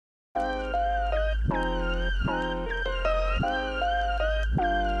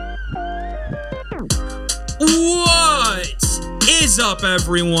is up,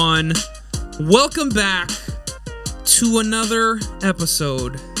 everyone? Welcome back to another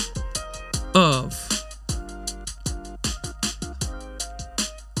episode of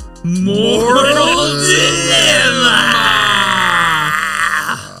Mortal Dilemma.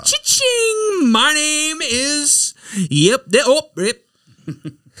 Cha-ching! My name is... Yep. I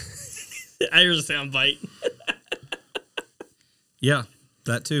hear the sound bite. Yeah,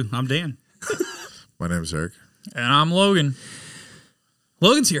 that too. I'm Dan. My name's Eric. And I'm Logan.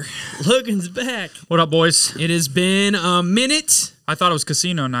 Logan's here. Logan's back. What up, boys? It has been a minute. I thought it was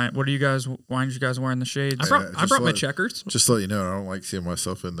casino night. Why aren't you guys wearing the shades? I brought my checkers. Just to let you know, I don't like seeing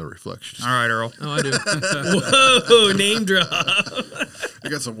myself in the reflection. All right, Earl. Oh, I do. Whoa, name drop. I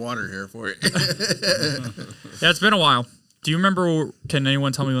got some water here for you. Yeah, it's been a while. Do you remember, can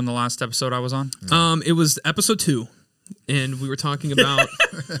anyone tell me when the last episode I was on? It was episode 2. And we were talking about,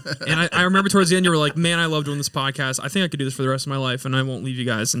 and I remember towards the end you were like, "Man, I love doing this podcast. I think I could do this for the rest of my life, and I won't leave you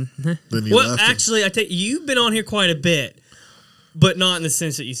guys." And Then you Well, left actually, you've been on here quite a bit, but not in the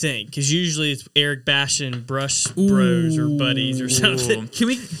sense that you think, because usually it's Eric bashing Brush Bros or Buddies or something. can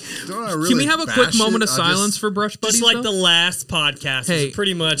we have a quick moment of silence for Brush Buddies? Just like though? the last podcast was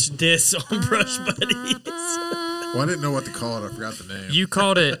pretty much diss on Brush Buddies. Well, I didn't know what to call it. I forgot the name. You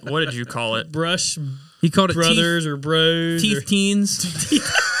called it, what did you call it? Brush He called it Brothers or Bros. Teeth Teens.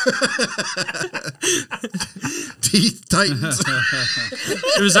 Teeth Titans.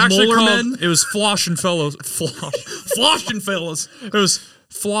 It was actually Molar called, Men? it was Floshin' Fellows. Floshin' Fellas. It was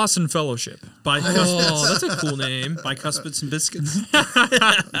Floss and Fellowship. Oh, that's a cool name. By Cuspids and Biscuits.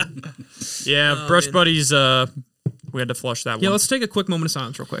 Yeah, Brush man. Buddies, we had to flush that one. Yeah, let's take a quick moment of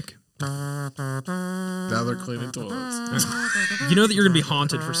silence real quick. Now they're cleaning toilets. You know that you're going to be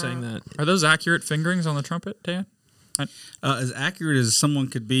haunted for saying that. Are those accurate fingerings on the trumpet, Dan? As accurate as someone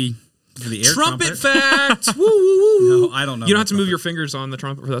could be for the air Trumpet fact! Woo, woo, woo. No, I don't know. You don't have to move your fingers on the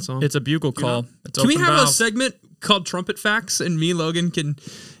trumpet for that song. It's a bugle call. It's Can we open have a valve. segment called Trumpet Facts, and me, Logan, can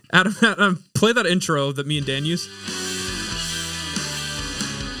Adam, play that intro that me and Dan use?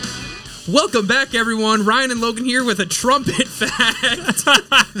 Welcome back, everyone. Ryan and Logan here with a trumpet fact.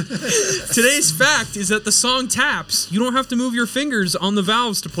 Today's fact is that the song Taps. You don't have to move your fingers on the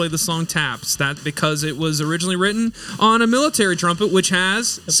valves to play the song Taps. That's because it was originally written on a military trumpet, which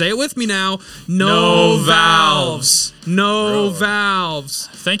has, say it with me now, no valves. No valves.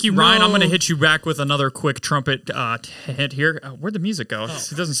 Thank you, Ryan. No. I'm going to hit you back with another quick trumpet hit here. Where'd the music go?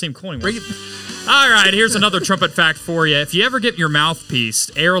 It doesn't seem cool anymore. All right, here's another trumpet fact for you. If you ever get your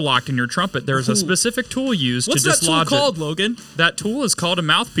mouthpiece airlocked in your trumpet, there's a specific tool used What's to that tool dislodge called, it. Logan? That tool is called a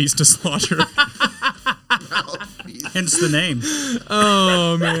mouthpiece dislodger. Hence the name.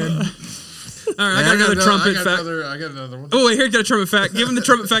 Oh, man. All right, I got another trumpet fact. I got another one. Oh, wait, here, got a trumpet fact. Give him the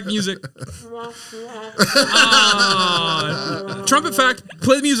trumpet fact music. Trumpet fact.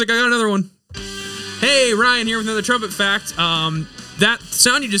 Play the music. I got another one. Hey, Ryan here with another trumpet fact. That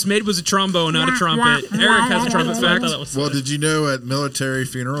sound you just made was a trombone, not a trumpet. Eric has a trumpet fact. Well, did you know at military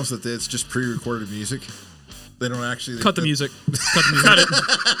funerals that it's just pre-recorded music? They don't actually... Cut the music. Cut the music. Cut it.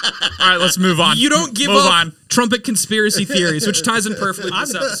 All right, let's move on. You don't give move up on. trumpet conspiracy theories, which ties in perfectly with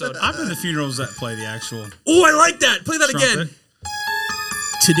this episode. I've been to funerals that play the actual Oh, I like that. Play that trumpet. again.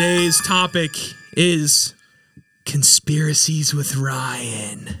 Today's topic is Conspiracies with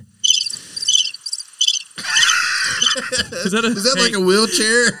Ryan. Is that like a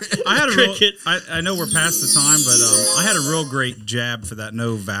wheelchair? I had a real, Crickets. I know we're past the time, but I had a real great jab for that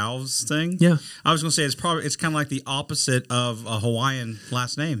no valves thing. Yeah. I was going to say it's kind of like the opposite of Hawaiian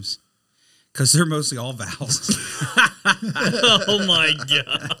last names because they're mostly all vowels. Oh my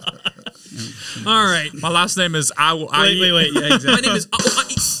god! All right. My last name is Wait. Yeah, exactly. My name is...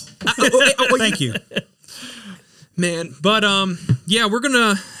 Thank you. Man, but yeah, we're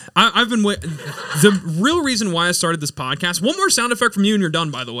gonna. I've been the real reason why I started this podcast. One more sound effect from you, and you're done.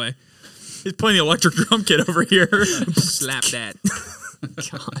 By the way, He's playing the electric drum kit over here. slap that.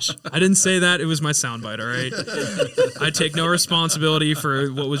 Gosh, I didn't say that. It was my soundbite. All right, I take no responsibility for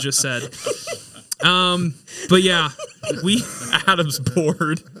what was just said. But yeah, Adam's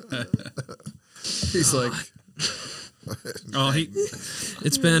bored. He's like... Oh,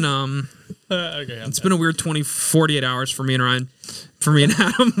 it's been it's been a weird 48 hours for me and Ryan, for me and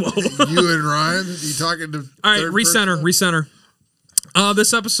Adam. Whoa. You and Ryan? You talking to... All right, recenter.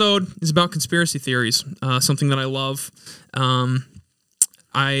 This episode is about conspiracy theories, something that I love.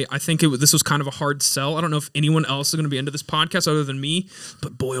 I think this was kind of a hard sell. I don't know if anyone else is going to be into this podcast other than me,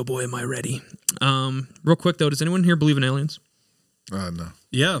 but boy, oh boy, am I ready. Real quick, though, does anyone here believe in aliens? No.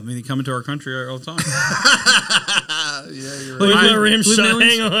 yeah. I mean, they come into our country all the time. you're Look right. at my rim Blue shot.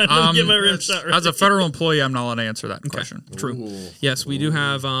 aliens? Hang on. Let me get my rim shot right. As a federal employee, I'm not allowed to answer that question. True. Ooh. Yes, we do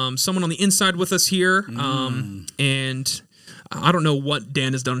have someone on the inside with us here, and I don't know what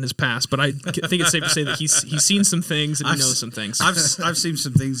Dan has done in his past, but I think it's safe to say that he's seen some things and he knows some things. I've seen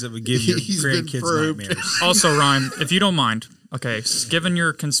some things that would give your He's been grandkids probed. nightmares. Also, Ryan, if you don't mind, okay, given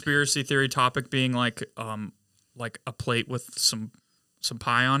your conspiracy theory topic being like a plate with some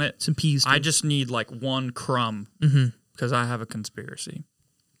pie on it, Some peas. I just need like one crumb because I have a conspiracy.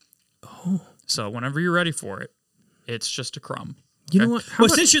 Oh, so whenever you're ready for it, it's just a crumb. You know what? How Well,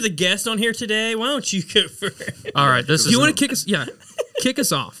 about- since you're the guest on here today, why don't you go first? All right, this do is. you want to kick us? Yeah, kick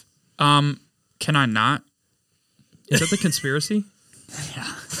us off. Can I not? Is that the conspiracy? Yeah.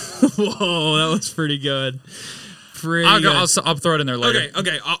 Whoa, that was pretty good. I'll throw it in there later.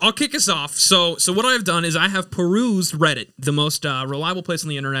 Okay. I'll kick us off. So what I've done is I have perused Reddit, the most reliable place on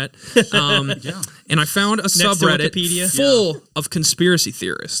the internet, and I found a to subreddit Wikipedia. full of conspiracy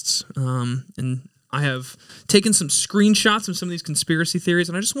theorists. And I have taken some screenshots of some of these conspiracy theories,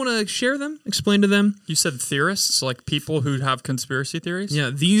 and I just want to share them, explain to them. You said theorists, like people who have conspiracy theories? Yeah,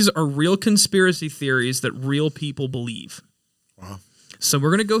 these are real conspiracy theories that real people believe. Wow. So we're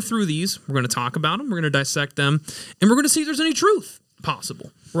going to go through these. We're going to talk about them. We're going to dissect them, and we're going to see if there's any truth possible.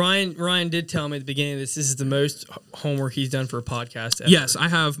 Ryan did tell me at the beginning of this is the most homework he's done for a podcast ever. Yes, I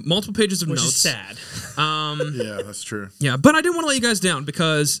have multiple pages of Which notes. is sad. Yeah, that's true. Yeah, but I didn't want to let you guys down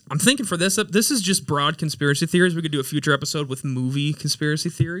because I'm thinking for this is just broad conspiracy theories. We could do a future episode with movie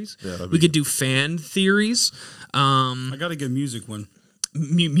conspiracy theories. Yeah, that'd we be could do fan theories. I got a good music one.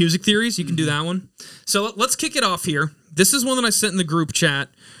 Music theories, you can do that one. So let's kick it off here. This is one that I sent in the group chat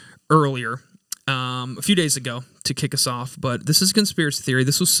earlier, a few days ago to kick us off. But this is a conspiracy theory.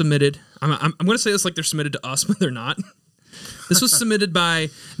 This was submitted. I'm going to say this like they're submitted to us, but they're not. This was submitted by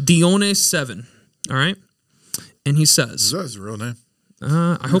Dione7. All right, and he Is says, that his real name?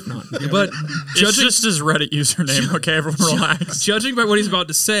 I hope not. But It's judging just his Reddit username. Okay, everyone relax. judging by what he's about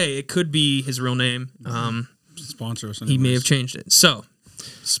to say, it could be his real name. Sponsor us. He may have changed it. So,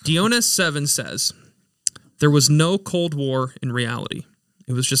 Dionys7 says, there was no Cold War in reality.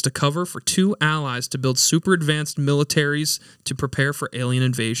 It was just a cover for two allies to build super advanced militaries to prepare for alien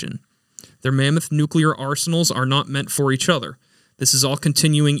invasion. Their mammoth nuclear arsenals are not meant for each other. This is all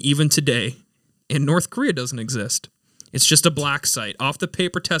continuing even today. And North Korea doesn't exist. It's just a black site, off the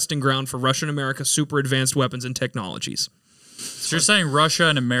paper testing ground for Russia and America's super advanced weapons and technologies. So you're saying Russia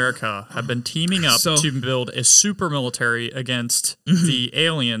and America have been teaming up to build a super military against the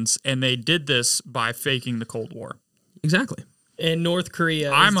aliens, and they did this by faking the Cold War. Exactly. And North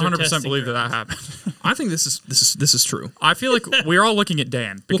Korea. I'm is their 100% testing believe that ground. happened. I think this is true. I feel like we're all looking at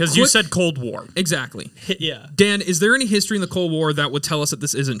Dan because you quick- said Cold War. Exactly. Yeah. Dan, is there any history in the Cold War that would tell us that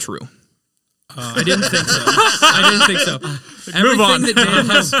this isn't true? I didn't think so. I didn't think so. Everything on. that Dan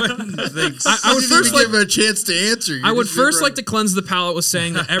has, I would first give him a chance to answer. You I would just did first right. like to cleanse the palate with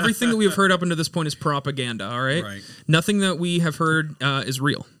saying that everything that we have heard up until this point is propaganda. All right, Right. Nothing that we have heard is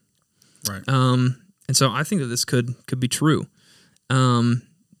real. Right. And so I think that this could be true.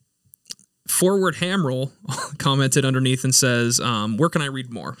 Forward Hamroll commented underneath and says, "Where can I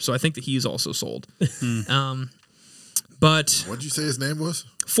read more?" So I think that he's also sold. But What'd you say his name was?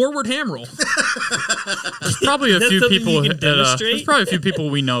 Forward Hamroll. There's probably a That's few something people. you can demonstrate? There's probably a few people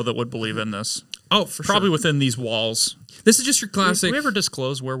we know that would believe in this. Oh, for Probably sure. within these walls. This is just your Did classic. we ever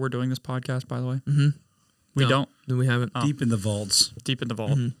disclose where we're doing this podcast? By the way, we No, don't. No, we haven't. Deep in the vaults. Deep in the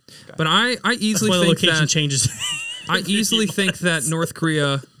vault. But I That's easily why the think location that changes. I easily think that North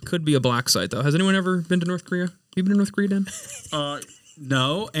Korea could be a black site, though. Has anyone ever been to North Korea? You been to North Korea, Dan?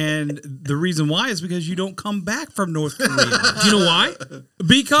 No, and the reason why is because you don't come back from North Korea. Do you know why?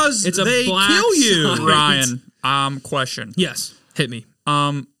 Because It's a they black kill you. site. Ryan, question. Yes. Hit me.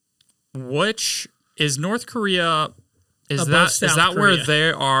 Which is North Korea? Is Above that South where Korea.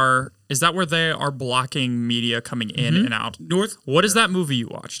 they are? Is that where they are blocking media coming in and out? What is that movie you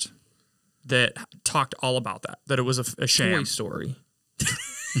watched that talked all about that? That it was a sham. Toy Story.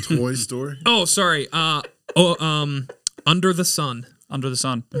 Toy Story. Oh, sorry. Under the Sun. Under the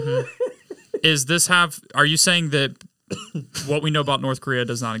Sun. Is this have? Are you saying that what we know about North Korea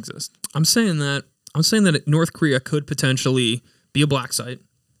does not exist? I'm saying that North Korea could potentially be a black site,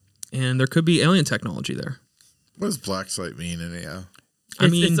 and there could be alien technology there. What does black site mean anyhow? I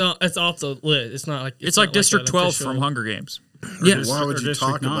mean, it's off the list. It's not like It's like not District an 12 official- from Hunger Games. yes, Why would or you District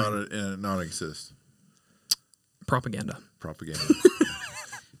talk 9. about it and it not exist? propaganda. Propaganda.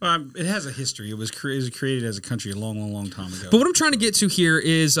 It has a history. It was created as a country a long time ago. But what I'm trying to get to here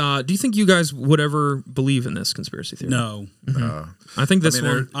is, do you think you guys would ever believe in this conspiracy theory? No. I think this I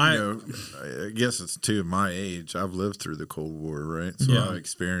mean, one. I guess it's too my age. I've lived through the Cold War, right? So Yeah. I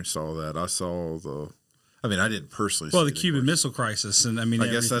experienced all that. I saw I mean, I didn't personally. Well, see the Cuban Missile Crisis, and I mean, I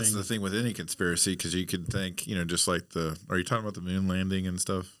guess that's everything. the thing with any conspiracy, because you could think, just like Are you talking about the moon landing and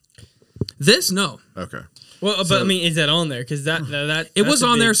stuff? This no. Okay. Well, but I mean, is that on there? Because that It was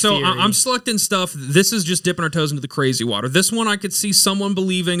on there, so theory. I'm selecting stuff. This is just dipping our toes into the crazy water. This one I could see someone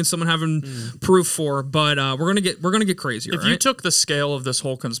believing and someone having proof for, but we're gonna get crazier. If right? you took the scale of this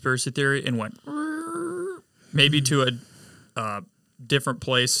whole conspiracy theory and went maybe to a different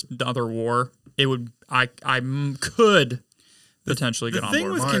place, another war, it would. I could potentially get The on thing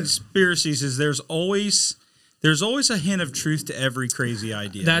board. with conspiracies is there's always a hint of truth to every crazy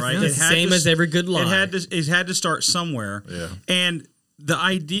idea. That's right? the It had same to- as every good lie. It had to start somewhere. Yeah. And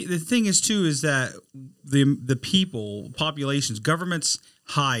the thing is too is that the people, populations, governments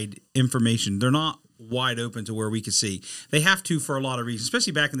hide information. They're not wide open to where we could see. They have to for a lot of reasons,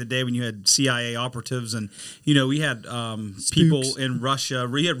 especially back in the day when you had CIA operatives and we had people in Russia.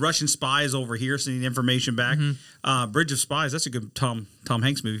 We had Russian spies over here sending information back. Bridge of Spies. That's a good Tom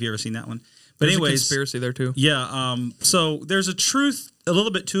Hanks movie. If you ever seen that one? But There's anyways, a conspiracy there too. yeah. So there's a truth, a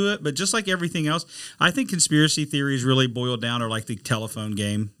little bit to it, but just like everything else, I think conspiracy theories really boil down to like the telephone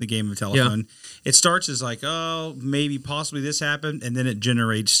game, the game of telephone. It starts as like, oh, maybe possibly this happened, and then it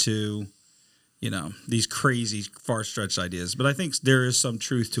generates to, these crazy far-stretched ideas. But I think there is some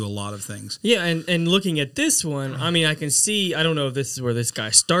truth to a lot of things. Yeah, and looking at this one, I mean, I can see. I don't know if this is where this guy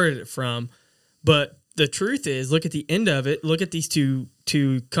started it from, but the truth is, look at the end of it. Look at these two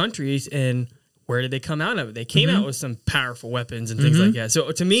countries, and where did they come out of it? They came out with some powerful weapons and things like that.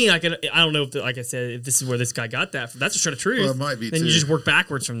 So to me, I don't know if, like I said, if this is where this guy got that from. That's a shred of truth. Well, it might be, then too. you just work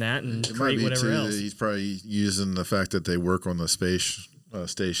backwards from that and It might create be whatever too else. that he's probably using the fact that they work on the space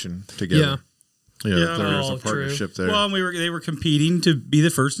station together. Yeah. Yeah, there is Oh, a partnership there. Well, and they were competing to be the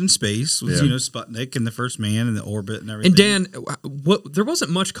first in space with Yeah. Sputnik and the first man in the orbit and everything. And Dan, there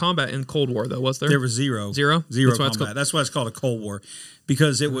wasn't much combat in Cold War though, was there? There was zero Zero? zero That's why it's combat. called- That's why it's called a Cold War,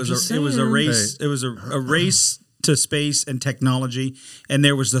 because it was a saying. race. It was a race to space and technology, and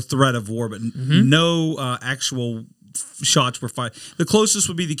there was the threat of war, but no actual shots were fired. The closest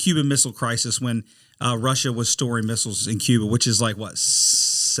would be the Cuban Missile Crisis when Russia was storing missiles in Cuba, which is like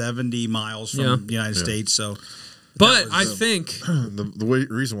 70 miles from the United States. So, But I think the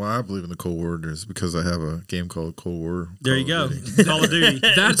reason why I believe in the Cold War is because I have a game called Cold War. there you Call go, of Duty. Call of Duty.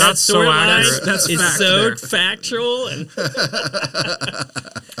 that's so storyline accurate. That's is fact so there. factual and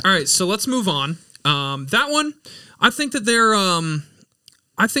All right, so let's move on. That one, I think that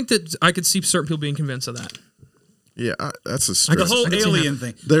I think that I could see certain people being convinced of that. Yeah, that's a The stretch. whole can see alien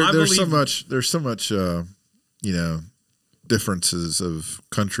thing. There's so much differences of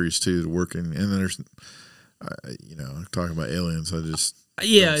countries too to working, and then there's talking about aliens. I just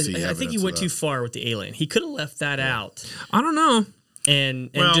yeah. don't see I think evidence he of went that. too far with the alien. He could have left that out I don't know. and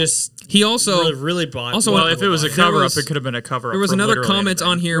Well, just He also really bought. also- Well, if it was a There cover up, was- it could have been a cover up. there was for another literally comment anything.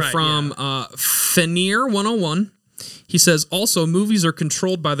 on here Right, from Fanier 101. He says also movies are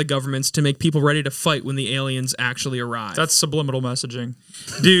controlled by the governments to make people ready to fight when the aliens actually arrive. That's subliminal messaging.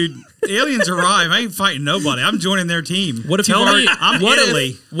 Dude, aliens arrive. I ain't fighting nobody. I'm joining their team. What if you've Tell me, already- I'm what if-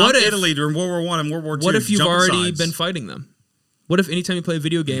 Italy. what I'm if- Italy during World War I and World War II. what if you've jumping already sides. been fighting them? What if anytime you play a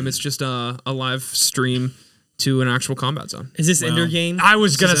video game, it's just a live stream to an actual combat zone? Is this Ender Game? I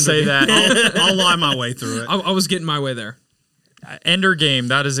was gonna say that. I'll lie my way through it. I was getting my way there. Ender Game,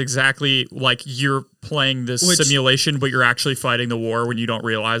 that is exactly like you're playing this Which- simulation, but you're actually fighting the war when you don't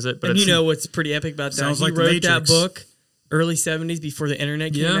realize it. But And it's, you know what's pretty epic about that? Sounds He like The wrote that Matrix. book early 70s before the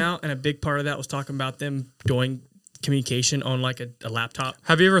internet came Yeah. out, and a big part of that was talking about them doing communication on like a laptop.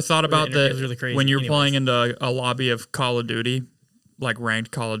 have you ever thought about internet that was really crazy. when you're Anyways. playing into a lobby of Call of Duty, like ranked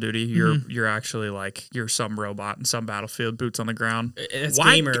Call of Duty, you're actually like you're some robot in some battlefield, boots on the ground. It's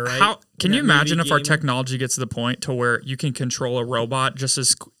gamer, right? How can That you imagine movie if our Gamer? technology gets to the point to where you can control a robot just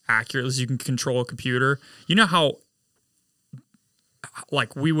as accurately as you can control a computer? You know how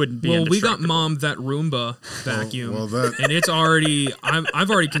like we wouldn't be. Well, we got indestructible. Mom that Roomba vacuum, well, that- and it's already. I've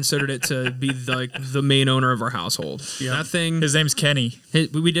already considered it to be the main owner of our household. That thing. His named Kenny.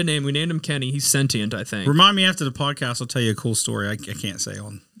 We named him Kenny. He's sentient, I think. Remind me after the podcast. I'll tell you a cool story. I can't say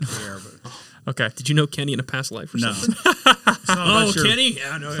on the air, but Okay. Did you know Kenny in a past life or no. something? It's not about your, Kenny.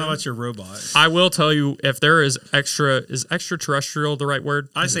 Yeah, no. It's not about your robot. I will tell you if there is extraterrestrial the right word?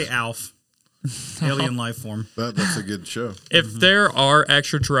 I say Alf, alien life form. That's a good show. If there are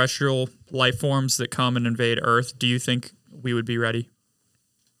extraterrestrial life forms that come and invade Earth, do you think we would be ready?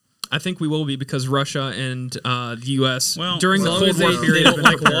 I think we will be because Russia and the U.S. Well, during the as long Cold as War they period don't have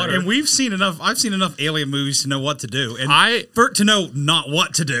like been water. And we've seen enough. I've seen enough alien movies to know what to do, and to know not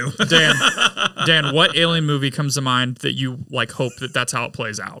what to do. Dan, what alien movie comes to mind that you like hope that that's how it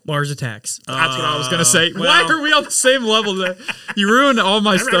plays out? Mars Attacks. That's what I was gonna say. Why well- are we on the same level today? You ruined all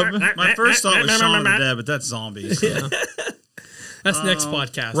my stuff. My first thought was Shaun of the Dead, but that's zombies. So. That's next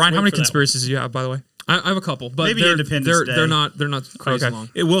podcast. Ryan, how Wait many for that conspiracies do you have, by the way? I have a couple, but Maybe they're Independence Day. they're not crazy Okay. long.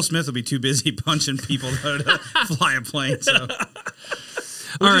 Will Smith will be too busy punching people though, to fly a plane. So All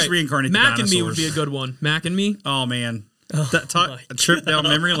just right, reincarnate Mac the and Me would dinosaurs. be a good one. Mac and Me. Oh man, a trip down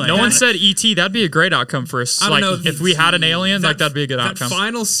memory lane. No one said E.T. That'd be a great outcome for us. I don't Like, know, if we had an alien, that'd be a good that outcome.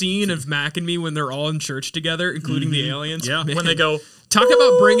 final scene of Mac and Me when they're all in church together, including the aliens. Yeah. man. When they go, Talk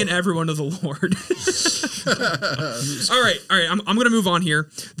about bringing everyone to the Lord. all right. I'm going to move on here.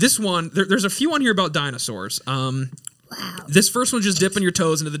 This one, there's a few on here about dinosaurs. This first one, just dipping your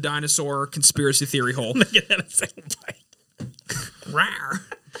toes into the dinosaur conspiracy theory hole. Rawr.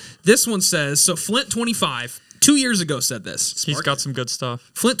 This one says, so Flint 25, 2 years ago said this. he's got some good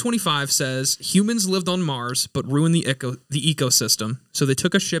stuff. Flint 25 says humans lived on Mars but ruined the ecosystem. So they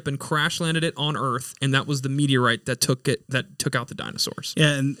took a ship and crash landed it on Earth, and that was the meteorite that took out the dinosaurs.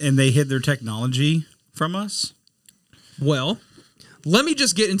 Yeah, and they hid their technology from us. Well, let me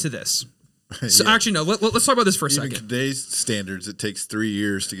just get into this. So Yeah. actually, no. Let's talk about this for a Even second. today's standards, it takes 3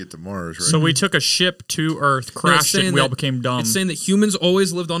 years to get to Mars, right? So we took a ship to Earth, No, it's crashed it, saying and we all that- became dumb. It's saying that humans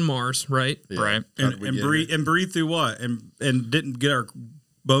always lived on Mars, right? Yeah. right. How did we And get breathe here? through what? And didn't get our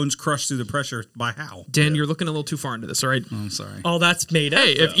bones crushed through the pressure by how? Dan, you're looking a little too far into this, all right? I'm sorry. Oh, that's made up.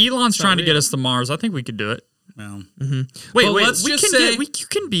 Hey, if though. Elon's It's not trying to get real. us to Mars, I think we could do it. Well, Wait, Well, wait. let's We just can say- get. You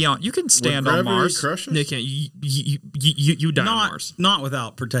can be on. You can Would stand on gravity Mars. crush us? Nick, you die on Mars. not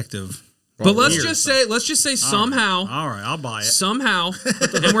without protective. But let's Weird just stuff. say somehow, All right, I'll buy it. somehow,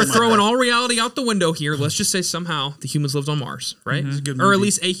 and we're throwing all reality out the window here. Let's just say somehow the humans lived on Mars, right? It's a good Or at movie.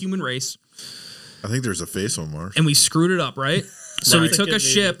 least a human race, I think there's a face on Mars. and we screwed it up, right? So we Right. took Good a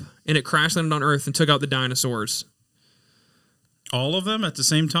movie. ship and it crash landed on Earth and took out the dinosaurs, All of them at the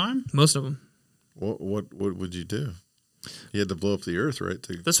same time? most of them. What would you do? You had to blow up the Earth, right?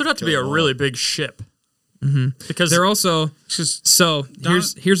 This would have to kill be a them all. really big ship. Because They're also Just so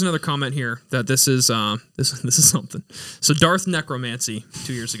here's another comment here that this is something. So Darth Necromancy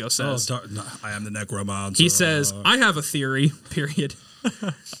 2 years ago says I am the necromancer. he says I have a theory. Period.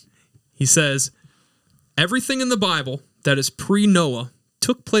 He says everything in the Bible that is pre-Noah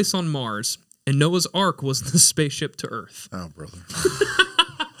took place on Mars, and Noah's Ark was the spaceship to Earth. Oh, brother.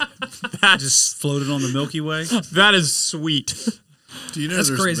 just floated on the Milky Way. that is sweet. Do you know That's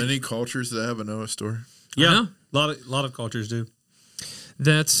there's crazy. many cultures that have a Noah story? Yeah, know. a lot of cultures do.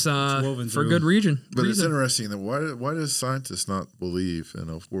 That's woven for through. good reason. But it's interesting that why does scientists not believe in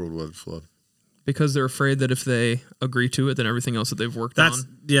a worldwide flood? Because they're afraid that if they agree to it, then everything else that they've worked That's on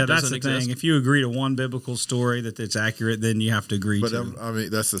that's doesn't the exist. thing. If you agree to one biblical story that it's accurate, then you have to agree But to. I mean,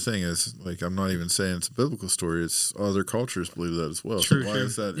 that's the thing is, like, I'm not even saying it's a biblical story. It's other cultures believe that as well. True, so why true.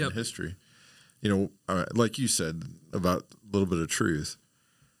 is that Yep. in history? You know, like you said about a little bit of truth.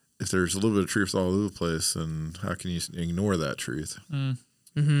 If there's a little bit of truth all over the place, then how can you ignore that truth?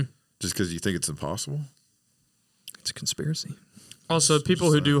 Just because you think it's impossible? It's a conspiracy. Also,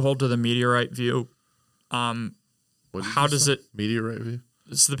 people who do hold to the meteorite view, What did how you does say? it? Meteorite view?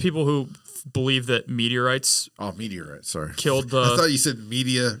 It's the people who believe that meteorites Oh, meteorite. Sorry. killed the. I thought you said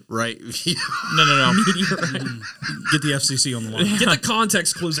media right view. no. Get the FCC on the line. Get the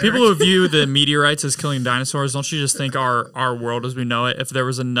context clues. People Eric. who view the meteorites as killing dinosaurs, don't you just think our world as we know it, if there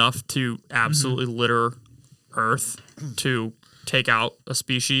was enough to absolutely litter Earth to take out a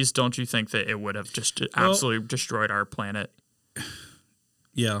species, don't you think that it would have just absolutely destroyed our planet?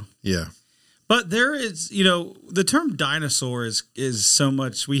 Yeah. Yeah. But there is, the term dinosaur is so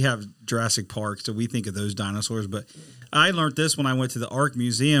much. We have Jurassic Park, so we think of those dinosaurs. But I learned this when I went to the Ark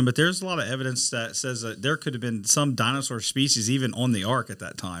Museum. But there's a lot of evidence that says that there could have been some dinosaur species even on the Ark at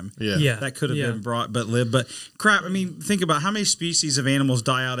that time. Yeah. Yeah. That could have been brought, but lived. But crap, I mean, think about how many species of animals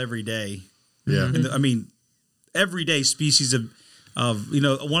die out every day. Yeah. And every day species of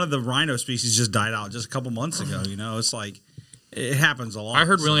one of the rhino species just died out just a couple months ago. It's like it happens a lot. I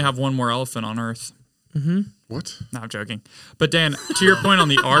heard we only have one more elephant on Earth. What? No, I'm joking. But Dan, to your point on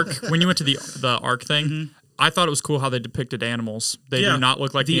the Ark, when you went to the Ark thing, I thought it was cool how they depicted animals. They Yeah. do not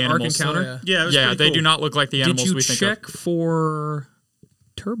look like The the Ark animals. encounter? Yeah, it was Yeah, pretty they cool. do not look like the Did animals you we think check of. for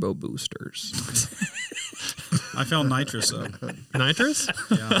turbo boosters? I found nitrous though. Nitrous?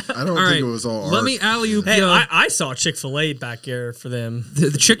 Yeah. I don't All think right. it was all Let art. me alley-oop Hey, you. I saw Chick-fil-A back there for them.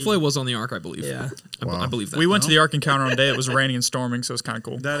 The Chick-fil-A was on the Ark, I believe. Yeah. I believe that. We went to the Ark Encounter on a day. It was raining and storming, so it was kind of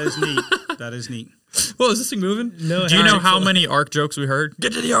cool. That is neat. That is neat. Whoa, is this thing moving? No, Do you know how many Ark jokes we heard?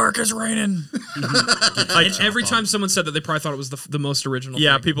 Get to the Ark, it's raining. And every time someone said that, they probably thought it was the most original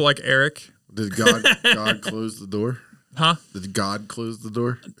Yeah, thing. people like Eric. Did God close the door? Huh? Did God close the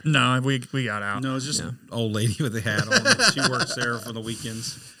door? No, we got out. No, it's just an old lady with a hat on. She works there for the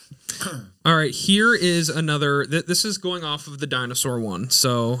weekends. All right, here is another. This is going off of the dinosaur one.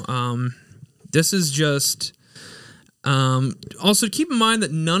 So this is just. Also, keep in mind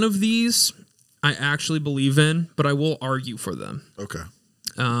that none of these I actually believe in, but I will argue for them. Okay.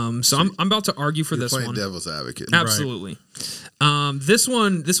 So I'm about to argue for You're this playing one. devil's advocate. Absolutely. This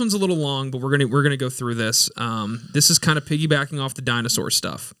one's a little long, but we're gonna go through this. This is kind of piggybacking off the dinosaur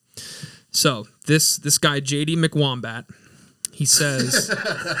stuff. So this guy JD McWombat, he says,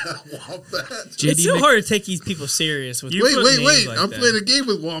 It's so hard to take these people serious. With Wait. names like I'm that. playing a game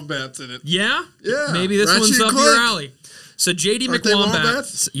with wombats in it. Yeah, Yeah. maybe this Ratchet one's and up Clank. your alley. So JD Aren't they McWombat,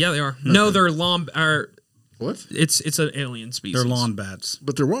 wombats? yeah, they are. No, they're What? It's an alien species. They're lawn bats.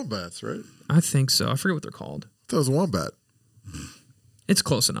 But they're wombats, right? I think so. I forget what they're called. That was a wombat. It's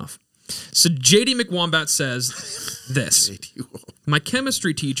close enough. So JD McWombat says this. My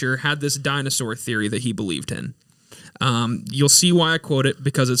chemistry teacher had this dinosaur theory that he believed in. You'll see why I quote it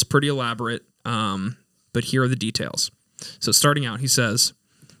because it's pretty elaborate, but here are the details. So starting out, he says,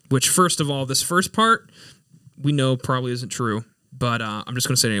 which first of all, this first part we know probably isn't true, but I'm just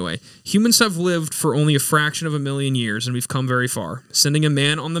going to say it anyway. Humans have lived for only a fraction of a million years, and we've come very far, sending a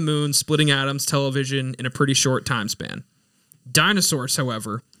man on the moon, splitting atoms, television in a pretty short time span. Dinosaurs,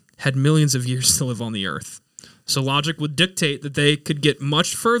 however, had millions of years to live on the Earth. So logic would dictate that they could get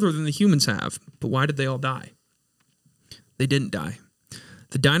much further than the humans have. But why did they all die? They didn't die.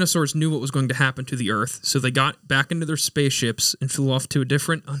 The dinosaurs knew what was going to happen to the Earth, so they got back into their spaceships and flew off to a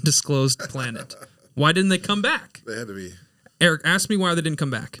different, undisclosed planet. Why didn't they come back? They had to be. Eric, ask me why they didn't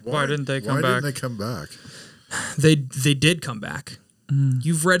come back. Why didn't they come Why back? didn't they come back? They did come back.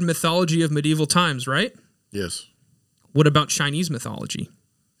 You've read mythology of medieval times, right? Yes. What about Chinese mythology?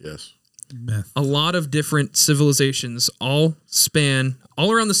 Yes. A lot of different civilizations all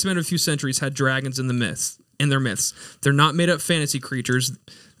around the span of a few centuries had dragons in their myths. They're not made up fantasy creatures.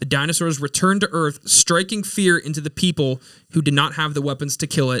 The dinosaurs returned to Earth, striking fear into the people who did not have the weapons to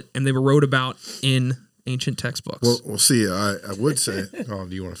kill it, and they were wrote about in ancient textbooks. Well, we'll see. I would say. Oh,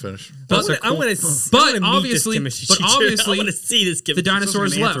 do you want to finish? I want to. But obviously, I want to see this. the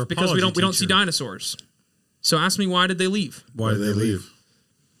dinosaurs an left because we don't anthropology see teacher. dinosaurs. So ask me, why did they leave? Why did they leave?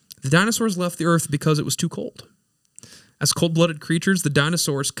 The dinosaurs left the Earth because it was too cold. As cold-blooded creatures, the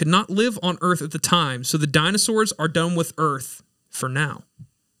dinosaurs could not live on Earth at the time, so the dinosaurs are done with Earth for now.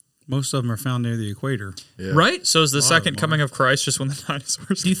 Most of them are found near the equator. Yeah. Right? So is the second coming of Christ just when the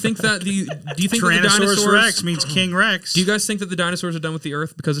dinosaurs? Do you think that do you think that the Tyrannosaurus dinosaurs Rex means King Rex. Do you guys think that the dinosaurs are done with the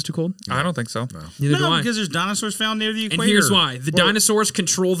Earth because it's too cold? I don't think so. Neither do No, I. because there's dinosaurs found near the equator. And here's why. The dinosaurs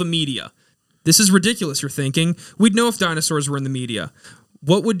control the media. This is ridiculous, you're thinking. We'd know if dinosaurs were in the media.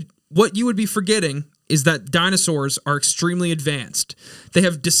 What you would be forgetting is that dinosaurs are extremely advanced. They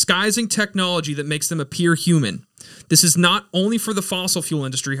have disguising technology that makes them appear human. This is not only for the fossil fuel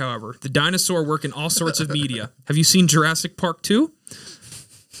industry, however. The dinosaur work in all sorts of media. Have you seen Jurassic Park 2?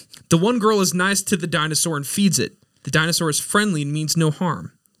 The one girl is nice to the dinosaur and feeds it. The dinosaur is friendly and means no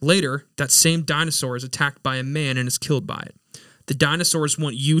harm. Later, that same dinosaur is attacked by a man and is killed by it. The dinosaurs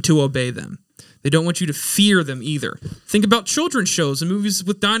want you to obey them. They don't want you to fear them either. Think about children's shows and movies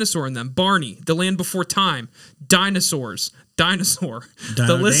with dinosaur in them. Barney, The Land Before Time, Dinosaurs, Dinosaur.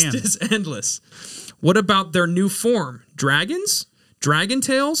 The list is endless. What about their new form? Dragons? Dragon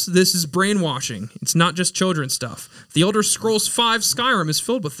Tales? This is brainwashing. It's not just children's stuff. The Elder Scrolls V Skyrim is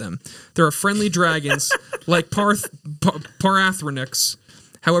filled with them. There are friendly dragons like Parathronyx.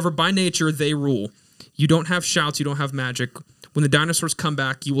 However, by nature, they rule. You don't have shouts, you don't have magic. When the dinosaurs come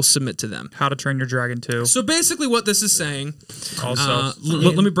back, you will submit to them. How to Train Your Dragon 2. So basically what this is saying, Also,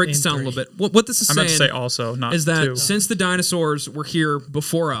 let me break this down a little bit. What this is I saying meant to say also, not is that two. since the dinosaurs were here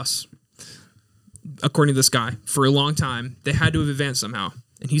before us, according to this guy, for a long time, they had to have advanced somehow.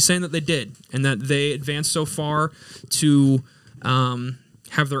 And he's saying that they did, and that they advanced so far to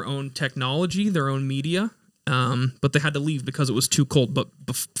have their own technology, their own media, but they had to leave because it was too cold. But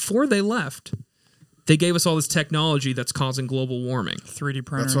before they left, they gave us all this technology that's causing global warming. 3D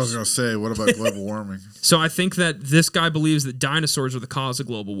printers. That's what I was going to say. What about global warming? So I think that this guy believes that dinosaurs are the cause of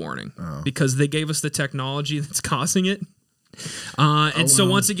global warming because they gave us the technology that's causing it. So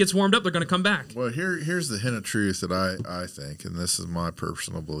once it gets warmed up, they're going to come back. Well, here's the hint of truth that I think, and this is my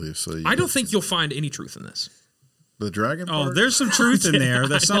personal belief. So I don't think you'll find any truth in this. the dragon part? Oh, there's some truth in there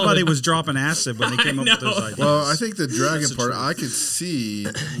that somebody was dropping acid when they came up with those ideas. Well, I think the dragon part, I could see,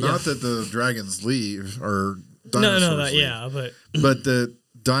 not that the dragons leave or dinosaurs leave, but the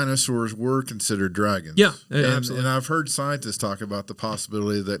dinosaurs were considered dragons. Yeah, absolutely. And I've heard scientists talk about the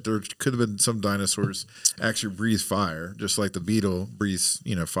possibility that there could have been some dinosaurs actually breathe fire, just like the beetle breathes,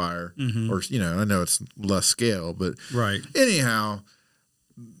 fire. Or, I know it's less scale, but anyhow,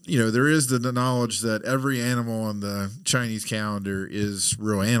 there is the knowledge that every animal on the Chinese calendar is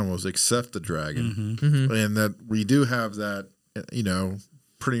real animals except the dragon. And that we do have that,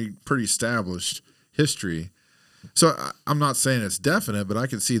 pretty established history. So I'm not saying it's definite, but I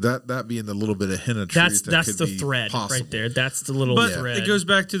can see that being the little bit of hint of truth. That's the thread right there. That's the little thread. It goes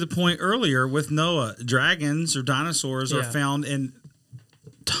back to the point earlier with Noah. Dragons or dinosaurs are found in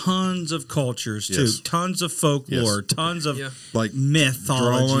tons of cultures too. Tons of folklore, tons of like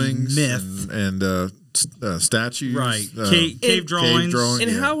mythology, and statues, right? Cave drawings. And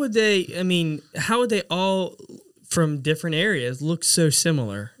how would they all from different areas look so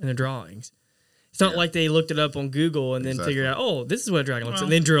similar in the drawings? It's not like they looked it up on Google and then figured out, oh, this is what a dragon looks like,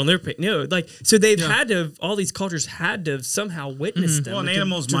 and then drew on their page. No, so they've had to, all these cultures had to have somehow witnessed them. Well, and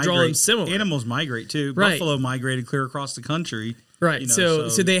animals to migrate. draw them similar. Animals migrate too. Right. Buffalo migrated clear across the country. Right. So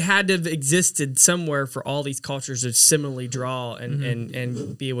they had to have existed somewhere for all these cultures to similarly draw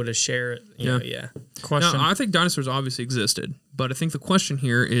and be able to share it. Question. Now, I think dinosaurs obviously existed, but I think the question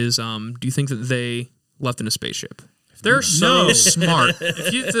here is, do you think that they left in a spaceship? They're so smart.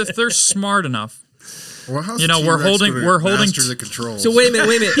 If they're smart enough. Well, we're holding the controls. So wait a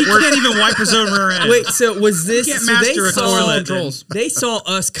minute. He can't even wipe his own rear end. Wait, so was this? He can't master a toilet. They saw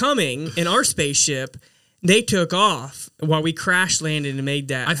us coming in our spaceship. They took off while we crash landed and made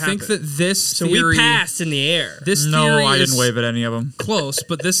that. I think that this theory, so we passed in the air. This theory I didn't wave at any of them. Close,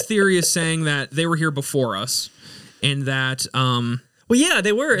 but this theory is saying that they were here before us, and that. Well, yeah,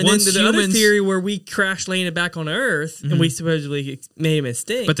 they were. And then the other theory where we crash landed back on Earth and we supposedly made a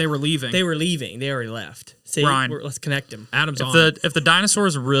mistake. But they were leaving. They already left. See, Ryan, let's connect them. Adam's on. If the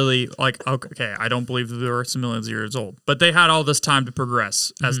dinosaurs really, okay, I don't believe that they were millions of years old, but they had all this time to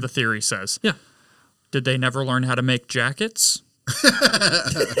progress, as the theory says. Yeah. Did they never learn how to make jackets?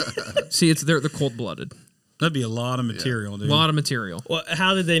 See, they're cold-blooded. That'd be a lot of material, dude. A lot of material. Well,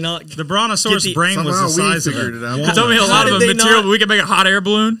 how did they not? The Brontosaurus brain was the size of it. You told me a lot of material, but we can make a hot air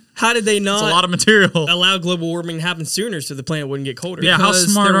balloon? How did they not? It's a lot of material. Allow global warming to happen sooner so the planet wouldn't get colder. Yeah, how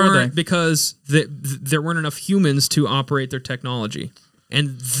smart are they? Because there weren't enough humans to operate their technology.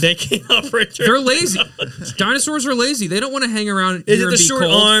 And they can't operate. They're lazy. Dinosaurs are lazy. They don't want to hang around. Is it the short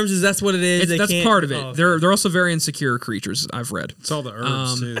arms? Is that's what it is? That's part of it. Oh, they're also very insecure creatures. I've read. It's all the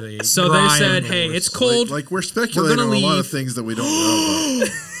herbs too. They said, "Hey, it's cold. Like we're speculating on a lot of things that we don't know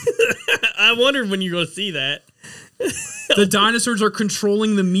about." I wondered when you're going to see that. The dinosaurs are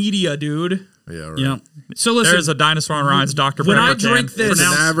controlling the media, dude. Yeah, right. Yeah. So listen, there's a dinosaur on Ryan's Dr. When Pepper I drink this, it's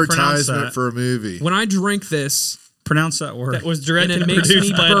an advertisement for a movie. When I drink this. Pronounce that word. That was directed and and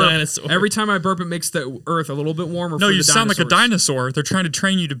produced by a burp. dinosaur. Every time I burp, it makes the earth a little bit warmer. No, for you the sound like a dinosaurs. dinosaur. They're trying to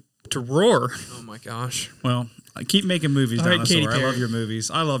train you to roar. Oh my gosh. Well, I keep making movies, All right, dinosaur. Katy I Perry. love your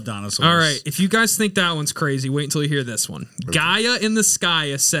movies. I love dinosaurs. All right, if you guys think that one's crazy, wait until you hear this one. Gaia in the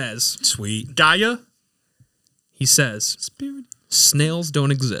Sky says, Sweet. Gaia? He says, snails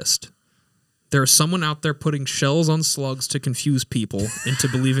don't exist. There's someone out there putting shells on slugs to confuse people into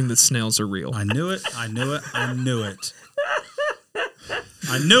believing that snails are real. I knew it. I knew it. I knew it.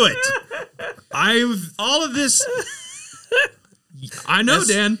 I knew it. All of this. I know,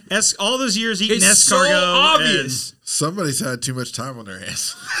 Dan. All those years eating It's so escargot. obvious. Somebody's had too much time on their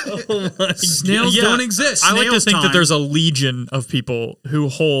hands. Snails don't exist. I like to Snails think that time. there's a legion of people who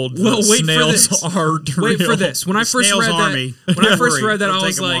hold Well, that wait for snails this. are Wait real. for this. When I first Snails read army. that, when I Don't first worry. read that, It'll I take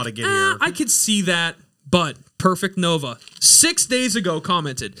was them a while like, to get here. I could see that, but Perfect Nova 6 days ago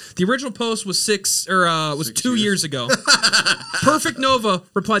commented. The original post was 2 years ago. Perfect Nova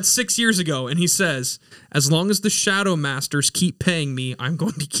replied 6 years ago, and he says, "As long as the Shadow Masters keep paying me, I'm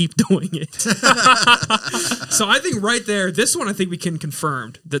going to keep doing it." So I think right there, this one I think we can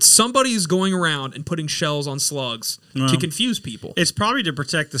confirm that somebody is going around and putting shells on slugs to confuse people. It's probably to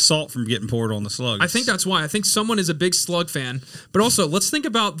protect the salt from getting poured on the slugs. I think that's why. I think someone is a big slug fan, but also let's think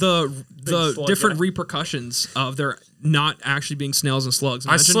about the different repercussions of there not actually being snails and slugs.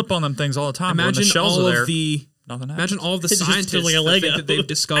 I slip on them things all the time. But when the shells all are there, of the nothing happens. imagine all of the It just scientists feels like a that Lego. think that they've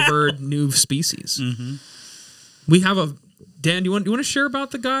discovered new species. We have Dan. Do you want to share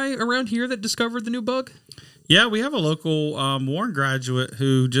about the guy around here that discovered the new bug? Yeah, we have a local Warren graduate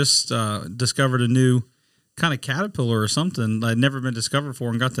who just discovered a new kind of caterpillar or something that had never been discovered before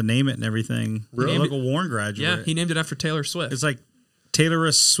and got to name it and everything. Really? A local Warren graduate. Yeah, he named it after Taylor Swift. It's like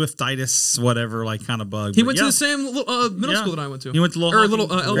Taylorus swiftitis, whatever, like kind of bug. He But went yeah, to the same middle school that I went to. He went to elementary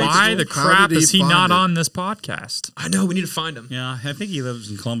Why school. the How crap did he is he find not it? on this podcast? I know, we need to find him. Yeah, I think he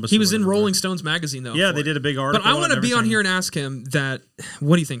lives in Columbus. He or was in whatever. Rolling Stones magazine, though. Yeah, for they it. did a big article. But I want to and be on everything. here and ask him that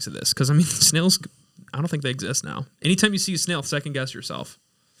what he thinks of this. Because, I mean, snails, I don't think they exist now. Anytime you see a snail, second guess yourself.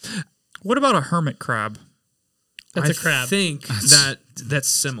 What about a hermit crab? That's I a crab. think that's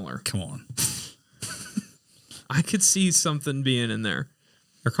similar. Come on. I could see something being in there.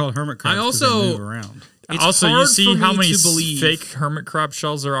 They're called hermit crabs. I 'cause they also- move around. It's Also, you hard see for how me many to believe. fake hermit crab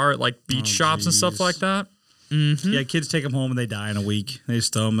shells there are at like beach shops and stuff geez. like that? Yeah, kids take them home and they die in a week. They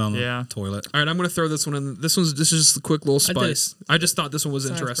just throw them on Yeah. the toilet. All right, I'm going to throw this one in. This is just a quick little I did spice. I just thought this one was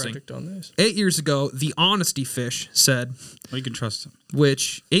Science interesting. project on this. 8 years ago, the honesty fish said, Well, you can trust them.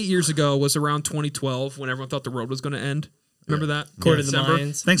 which 8 years ago was around 2012 when everyone thought the world was going to end. Remember that? According to the December?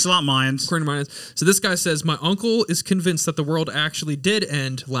 Mayans. Thanks a lot, Mayans. According to mine. So this guy says, my uncle is convinced that the world actually did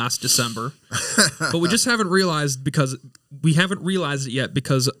end last December, but we just haven't realized it yet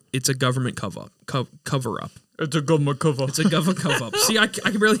because it's a government cover up. It's a government cover. It's a government cover up. See, I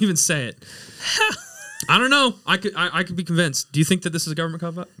can barely even say it. I don't know. I could be convinced. Do you think that this is a government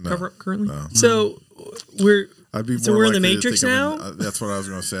cover up currently? No. So we're I'd be So more we're in the likely to Matrix think I'm now? that's what I was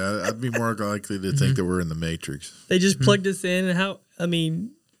going to say. I'd be more likely to think that we're in the Matrix. they just plugged us in, and how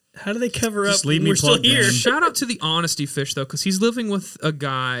do they cover Just up? leave when me we're still plugged here. in. Shout out to the honesty fish though, because he's living with a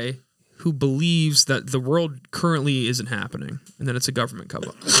guy who believes that the world currently isn't happening and that it's a government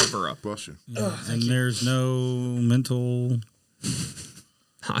cover up. Bless you. And there's no mental.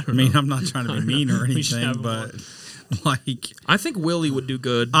 I I don't mean, know. I'm not trying to be mean or We should have anything, him but like, I think Willie would do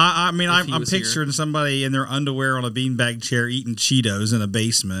good. I mean, If he I'm was here. picturing somebody in their underwear on a beanbag chair eating Cheetos in a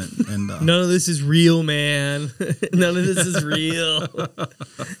basement, and None of this is real, man. None of this is real.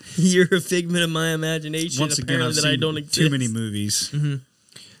 You're a figment of my imagination. once again, apparently, I've that seen I don't exist. too many movies.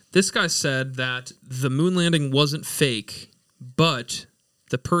 This guy said that the moon landing wasn't fake, but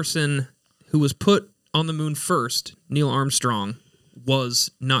the person who was put on the moon first, Neil Armstrong,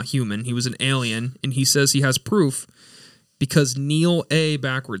 was not human. He was an alien, and he says he has proof because Neil A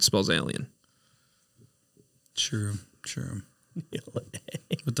backwards spells alien. True.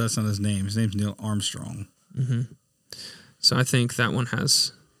 But that's not his name. His name's Neil Armstrong. So I think that one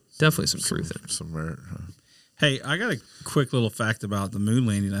has definitely some truth in it. Some merit. Hey, I got a quick little fact about the moon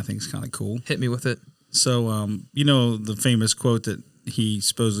landing. I think is kind of cool. Hit me with it. So, you know the famous quote that he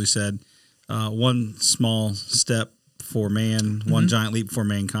supposedly said, one small step for man, one giant leap for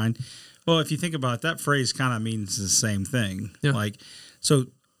mankind. Well, if you think about it, that phrase kind of means the same thing. Yeah. Like, so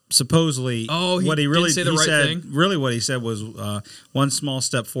supposedly, Oh, he what he really didn't say the he right said, thing? really what he said was one small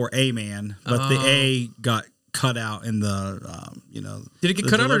step for a man, but the A got cut out in the, Did it get the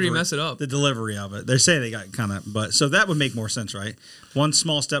cut out or did he delivery- mess it up? The delivery of it. They say they got kind of, but so that would make more sense, right? One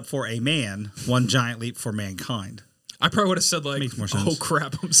small step for a man, one giant leap for mankind. I probably would have said like, Makes more sense. oh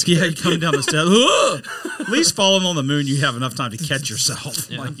crap, I'm scared. Yeah, you come down the stairs. Ugh! At least falling on the moon, you have enough time to catch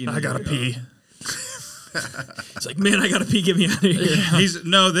yourself. Like, you know, I gotta pee. It's like, man, I gotta pee, get me out of here.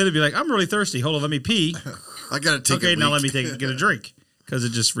 Then it'd be like, I'm really thirsty. Hold on, let me pee. I got to take Okay, a now let leak. me get a drink because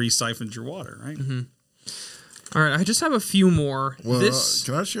it just re-siphons your water, right? All right, I just have a few more. Well, This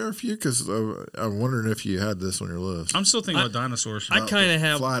can I share a few? Because I'm wondering if you had this on your list. I'm still thinking about dinosaurs. I kind of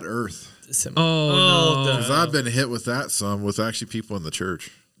have. Flat Earth. Oh, no. the- Because I've been hit with that some with actually people in the church.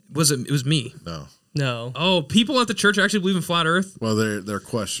 It was me. No. No. Oh, people at the church actually believe in flat Earth. Well, they're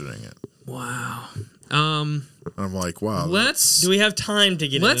questioning it. Wow. And I'm like, wow. Do we have time to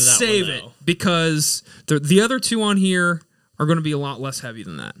get Let's into that save one, it though? because the other two on here are going to be a lot less heavy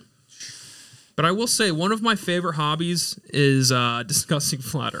than that. But I will say one of my favorite hobbies is discussing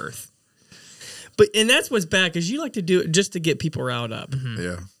flat Earth. And that's what's bad because you like to do it just to get people riled up.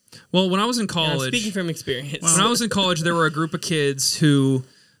 Yeah. Well, when I was in And I'm college, speaking from experience. when I was in college, there were a group of kids who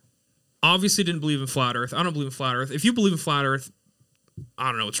obviously didn't believe in flat Earth. I don't believe in flat Earth. If you believe in flat Earth, I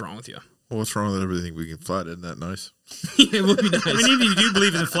don't know what's wrong with you. Well, what's wrong with everything we can flat? Isn't that nice? It would be nice. I mean, even if you do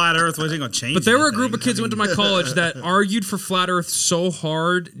believe in the flat Earth, what's it going to change? But there were a anything? group of kids who went to my college that argued for flat Earth so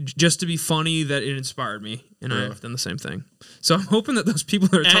hard just to be funny that it inspired me, and I've done the same thing. So I'm hoping that those people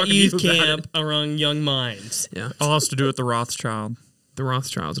that are at talking youth to you about camp around young minds. it, yeah, All has to do with the Rothschild. the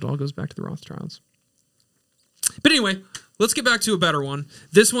Rothschilds. It all goes back to the Rothschilds. But anyway, let's get back to a better one.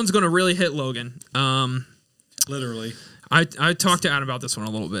 This one's going to really hit Logan. Literally. I talked to Adam about this one a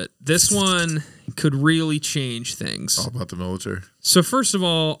little bit. This one could really change things. All about the military. So first of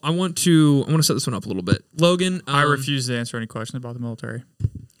all, I want to set this one up a little bit. Logan, I refuse to answer any questions about the military.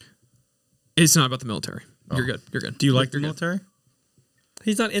 It's not about the military. You're good. You're good. Do you like the military?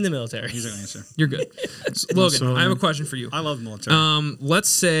 He's not in the military. He's not going to answer. You're good. So, Logan, I have a question for you. I love the military. Let's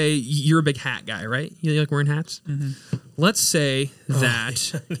say you're a big hat guy, right? You like wearing hats? Mm-hmm. Let's say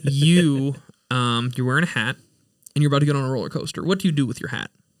that you're wearing a hat and you're about to get on a roller coaster. What do you do with your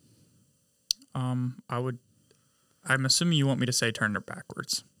hat? I'm assuming you want me to say turn it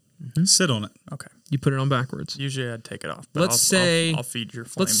backwards. Sit on it. Okay. You put it on backwards. Usually I'd take it off. But Let's say I'll feed your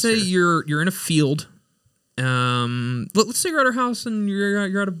flames. Let's say here. you're in a field. Let's say you're at our house and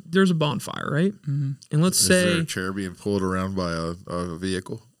you're at there's a bonfire, right? Mm-hmm. And let's Is say there a chair being pulled around by a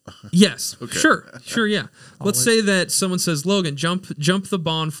vehicle? yes, Okay. sure, yeah. Let's say that someone says, Logan, jump the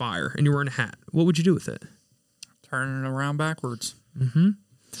bonfire, and you're wearing a hat. What would you do with it? Turn it around backwards.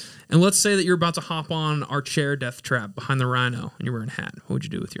 And let's say that you're about to hop on our chair death trap behind the rhino, and you're wearing a hat. What would you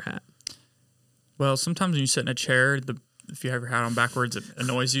do with your hat? Well, sometimes when you sit in a chair, if you have your hat on backwards, it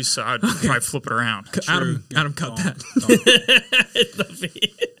annoys you, so I'd probably flip it around. Adam, cut that.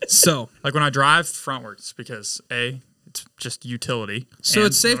 So, Like when I drive frontwards, because it's just utility. so and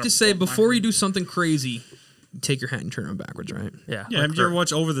it's safe when to I say flip my before you hand- do something crazy, you take your hat and turn it on backwards, right? Yeah. Yeah, like have you ever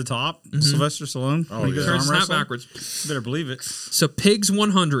watched Over the Top? Sylvester Stallone? Oh, When he goes yeah. arm Turns his hat wrestling? backwards. You better believe it. So Pigs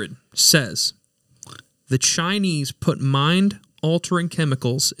 100 says the Chinese put mind-altering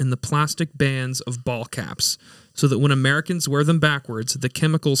chemicals in the plastic bands of ball caps so that when Americans wear them backwards, the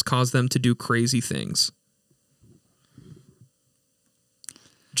chemicals cause them to do crazy things.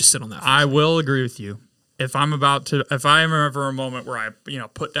 Just sit on that. I will agree with you. If I'm ever a moment where I,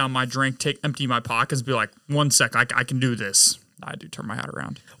 put down my drink, empty my pockets, be like, 1 sec, I can do this. I do turn my hat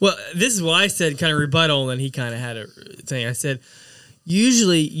around. Well, this is what I said, kind of rebuttal, and he kind of had a thing. I said,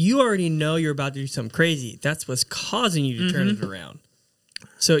 usually you already know you're about to do something crazy. That's what's causing you to turn it around.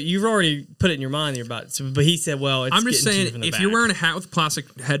 So you've already put it in your mind that you're about to. But he said, well, it's I'm just getting to you saying, from the if back. you're wearing a hat with a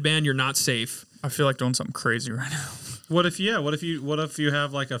plastic headband, you're not safe. I feel like doing something crazy right now. What if you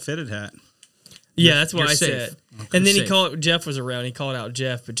have like a fitted hat? Yeah, that's what you're I safe. said. And then Safe. Jeff was around. He called out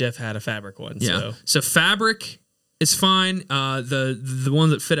Jeff, but Jeff had a fabric one. Yeah. So. So fabric is fine. The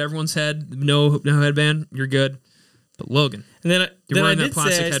ones that fit everyone's head, no headband, you're good. But Logan, And then I wearing that did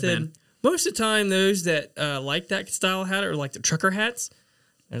plastic say, I headband. said, most of the time, those that like that style hat are like the trucker hats.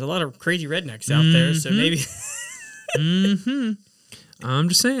 There's a lot of crazy rednecks out there, so maybe. I'm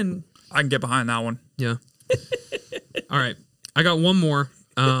just saying. I can get behind that one. Yeah. All right. I got one more.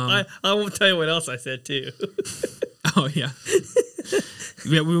 I won't tell you what else I said too. Oh, yeah.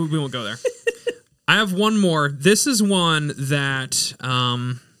 Yeah, we won't go there. I have one more. This is one that,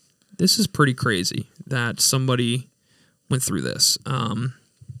 this is pretty crazy that somebody went through this.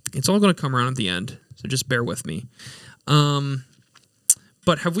 It's all going to come around at the end, so just bear with me.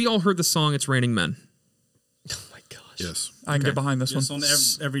 But have we all heard the song It's Raining Men? Oh my gosh. Yes. I can get behind this Just one. on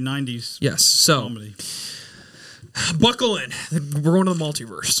every 90s Yes. So comedy. buckle in. We're going to the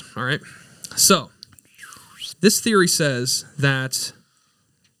multiverse. All right. So this theory says that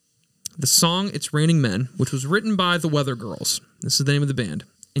the song It's Raining Men, which was written by the Weather Girls, this is the name of the band,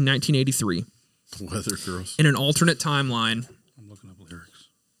 in 1983, Weather Girls. in an alternate timeline, I'm looking up lyrics.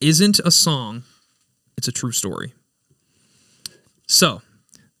 isn't a song, it's a true story. So,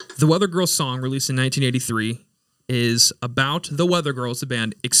 the Weather Girls song, released in 1983, is about the Weather Girls, the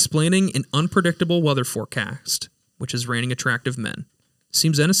band, explaining an unpredictable weather forecast, which is raining attractive men.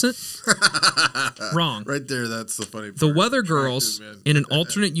 Seems innocent? Wrong. Right there, that's the funny part. The Weather Girls, Attractive men. in an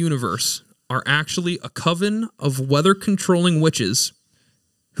alternate universe, are actually a coven of weather-controlling witches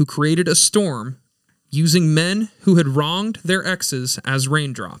who created a storm using men who had wronged their exes as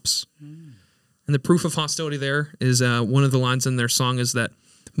raindrops. And the proof of hostility there is one of the lines in their song is that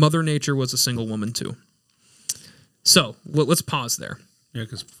Mother Nature was a single woman too. So let's pause there. Yeah,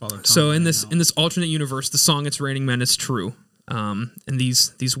 because Father Tom. So in this alternate universe, the song "It's Raining Men" is true, and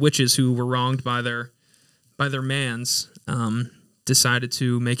these witches who were wronged by their mans decided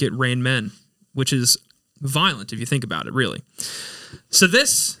to make it rain men, which is violent if you think about it, really. So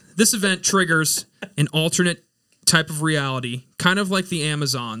this event triggers an alternate type of reality, kind of like the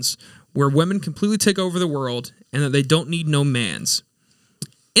Amazons, where women completely take over the world and that they don't need no mans.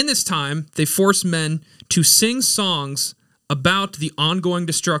 In this time, they force men to sing songs about the ongoing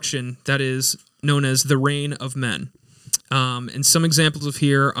destruction that is known as the Reign of Men. And some examples of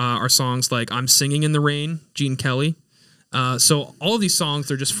here are songs like I'm Singing in the Rain, Gene Kelly. So all of these songs,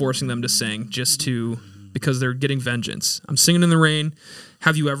 they're just forcing them to sing because they're getting vengeance. I'm Singing in the Rain.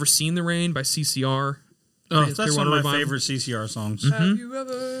 Have You Ever Seen the Rain by CCR? Oh, Creedence that's one Clearwater of my Revival. favorite CCR songs. Have you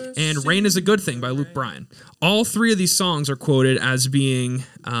ever And Rain is a Good Thing by Luke Bryan. All three of these songs are quoted as being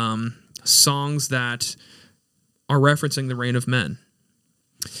songs that are referencing the reign of men.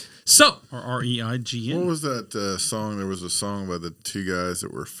 So, Or REIGN. What was that song? There was a song by the two guys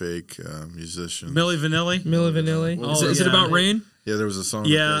that were fake musicians. Milli Vanilli? Milli Vanilli? is, it about rain? Yeah, there was a song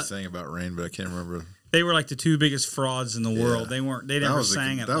Yeah. that they sang about rain, but I can't remember. They were like the two biggest frauds in the world. They never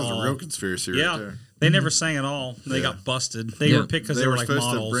sang at all. That was a real conspiracy Yeah. right there. They never sang at all. They Yeah. got busted. They Yeah. were picked because They they were were like supposed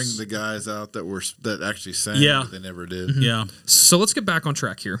models. to bring the guys out that actually sang, Yeah. but they never did. Yeah. So let's get back on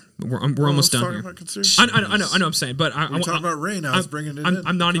track here. We're Well, almost let's done talk here. about conspiracy. I know I'm saying, but We're talking about rain. I was bringing it in.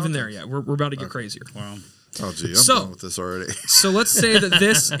 I'm not even there yet. We're about to get crazier. Wow. Oh, gee, I'm So- done with this already. So let's say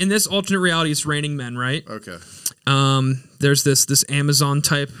that in this alternate reality, it's raining men, right? Okay. There's this Amazon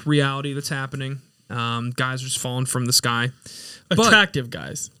type reality that's happening. Guys are just falling from the sky. But Attractive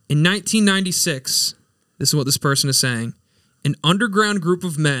guys. in 1996, this is what this person is saying: an underground group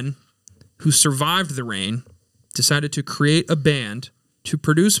of men who survived the rain decided to create a band to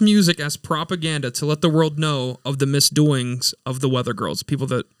produce music as propaganda to let the world know of the misdoings of the Weather Girls, people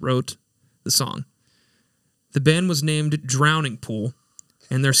that wrote the song. The band was named Drowning Pool,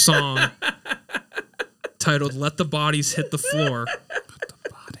 and their song, titled Let the Bodies Hit the Floor,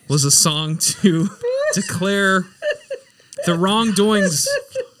 was a song to declare the wrongdoings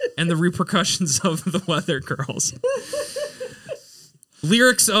and the repercussions of the Weather Girls.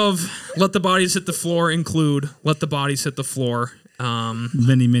 Lyrics of Let the Bodies Hit the Floor include Let the Bodies Hit the Floor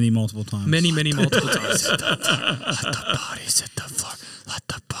Many, multiple times. many, multiple times. Let the bodies hit the floor. Let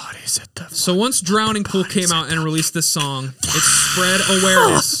the bodies hit the floor. So once Drowning Pool came out and released this song, it spread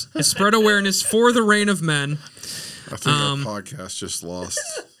awareness. It spread awareness for the reign of men. I think our podcast just lost.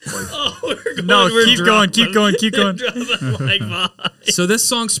 Like, No, keep going. So this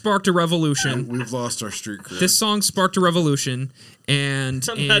song sparked a revolution. we've lost our street cred. This song sparked a revolution, and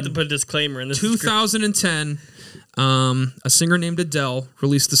Someone had to in put a disclaimer in this. 2010, a singer named Adele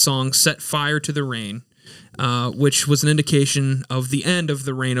released the song "Set Fire to the Rain," which was an indication of the end of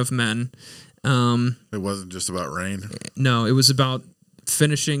the reign of men. It wasn't just about rain. No, it was about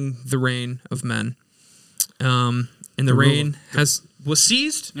finishing the reign of men. And the rain was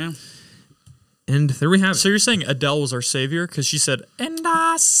seized. Yeah. And there we have it. So you're saying Adele was our savior because she said, "And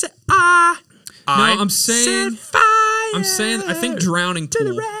I said, I'm saying I think Drowning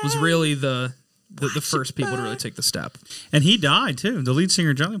Pool was really the first people to really take the step. And he died, too. The lead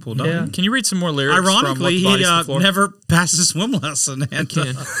singer, Johnny Poole, died. Yeah. Can you read some more lyrics? Ironically, from Let the he Bodies Hit the Floor? never passed a swim lesson. And,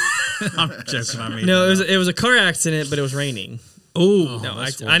 Can. I'm joking. I mean, No, it was a car accident, but it was raining. Oh, No,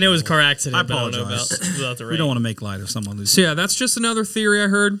 I know it was a car accident, I but I don't know apologize. about the rain. we don't want to make light of someone who's. so yeah, that's just another theory I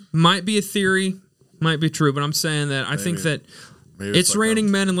heard. Might be a theory, might be true, but I'm saying that I think that Maybe it's like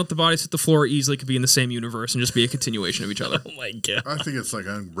raining men and Let the Bodies Hit the Floor easily could be in the same universe and just be a continuation of each other. Oh my god. I think it's like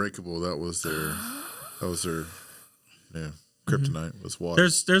Unbreakable. That was their kryptonite was water.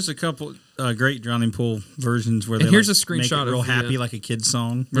 There's a couple great Drowning Pool versions where And they here's like, a screenshot make it real of the, happy, like a kid's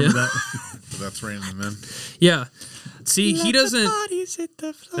song. Remember that? That's raining men. Yeah. See, he doesn't.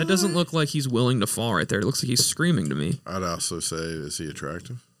 That doesn't look like he's willing to fall right there. It looks like he's screaming to me. I'd also say, is he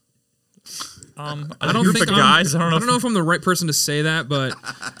attractive? I A don't group think of guys. I don't know. if I'm the right person to say that, but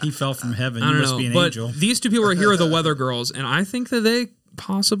He fell from heaven. I You don't must know. be an But angel. these two people right here are the Weather Girls, and I think that they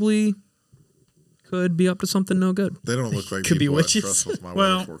possibly could be up to something no good. They don't look like Could be people I witches. trust with my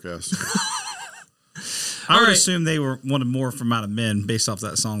Well- weather forecast. I would right. assume they wanted more from out of men based off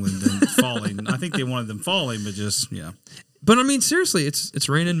that song than falling. I think they wanted them falling, but just But I mean, seriously, it's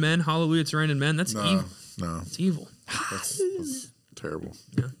raining men. Hallelujah, it's raining men. That's evil. No, It's evil. that's terrible.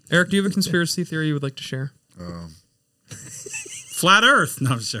 Yeah. Eric, do you have a conspiracy theory you would like to share? flat Earth.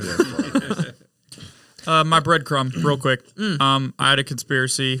 No, I'm just joking. My breadcrumb, real quick. I had a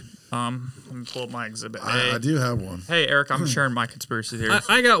conspiracy. Let me pull up my exhibit. I do have one. Hey, Eric, I'm sharing my conspiracy theories.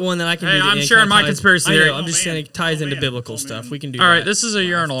 I got one that I can Hey, do. that I'm it sharing my ties- conspiracy I know, theory. I'm just saying it ties into biblical stuff. We can do All right, that. this is a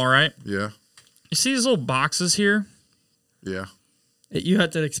urinal, all right? Yeah, You see these little boxes here? yeah. You have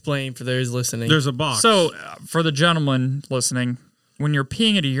to explain for those listening. There's a box. So, for the gentleman listening, when you're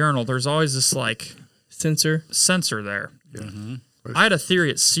peeing at a urinal, there's always this, like, Sensor. sensor there. Mm-hmm. I had a theory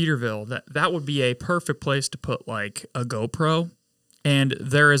at Cedarville that would be a perfect place to put, like, a GoPro. And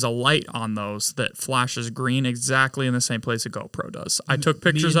there is a light on those that flashes green exactly in the same place a GoPro does. I took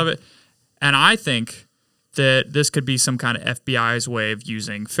pictures of it, and I think that this could be some kind of FBI's way of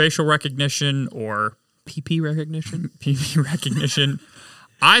using facial recognition or PP recognition. PV recognition.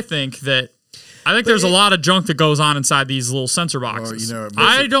 I think there's a lot of junk that goes on inside these little sensor boxes. Well, you know, it makes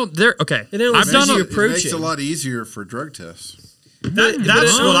I it- don't. There. Okay. And it I've was done. easier A, approach It makes it. it a lot easier for drug tests.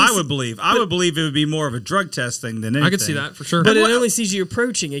 That's what I would believe. I would believe it would be more of a drug test thing than anything. I could see that for sure. But it only sees you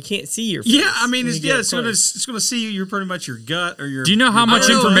approaching. It can't see your face. Yeah, I mean, when you get it's gonna see your pretty much your gut or your. Do you know how much I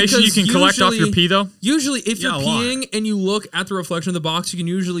don't know, information you because can collect off your usually- pee though? Usually, if you're Yeah, a lot. peeing and you look at the reflection of the box, you can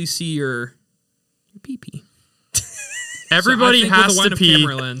usually see your pee-pee. Everybody So I think has with a to wide-enough pee.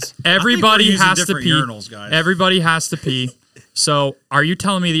 camera lens. Everybody using has to different pee. urinals, guys. Everybody has to pee. So, are you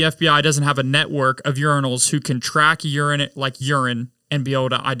telling me the FBI doesn't have a network of urinals who can track urine and be able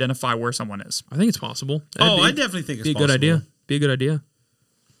to identify where someone is? I think it's possible. I definitely think it's be a possible. good idea. Be a good idea.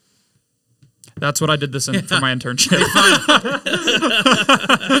 That's what I did this in for my internship.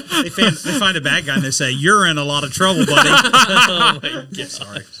 They find a bad guy and they say, "You're in a lot of trouble, buddy." Oh my God.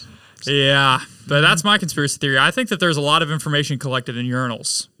 Sorry. Yeah, but that's my conspiracy theory. I think that there's a lot of information collected in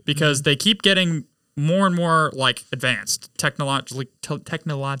urinals because they keep getting more and more like advanced, technologically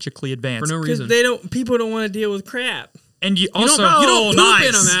advanced. For no Because reason. people don't want to deal with crap. And you You also don't poop nice.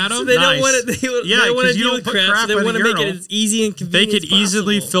 in them, Adam. So they Nice. don't want to. They Yeah, want 'cause to you deal don't with put crap. crap So they in a want to make it urinal. as easy and they convenient. could as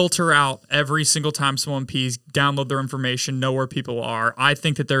easily possible. filter out every single time someone pees, download their information, know where people are. I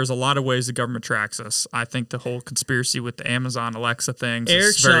think that there's a lot of ways the government tracks us. I think the whole conspiracy with the Amazon Alexa things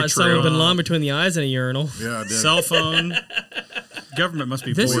Eric is very shot Osama true. bin Laden between the eyes in a urinal. Yeah, I did. Cell phone. Government must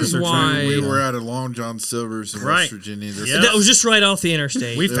be. This bored is if they're trying to- why- We were at a Long John Silver's in Right. West Virginia. This Yeah. That was just right off the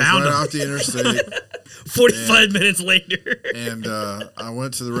interstate. We it was found right them. off the interstate, 45 minutes later. and I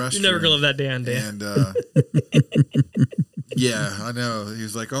went to the restroom. You're never gonna live that down, Dan. And yeah, I know. He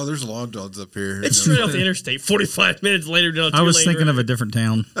was like, "Oh, there's Long Johns up here." It's straight off the interstate. 45 minutes later. I was thinking of a different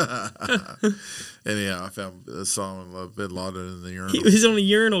town. Anyhow, I found Osama bin Laden in the urinal. He was on a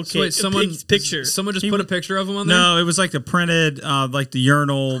urinal So wait, picture. Someone just put a picture of him on there? No, it was like the printed, like the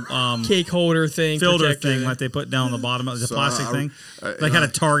urinal Cake holder thing. filter protector. thing, like they put down on the bottom of the So plastic I- thing. I- Like had a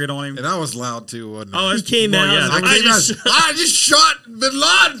target on him. And I was loud too, wasn't I? Oh, He came out. Yeah, I was like, I just shot Bin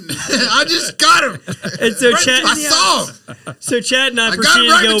Laden. I just got him. and so Chad, I saw him. so Chad and I I got proceeded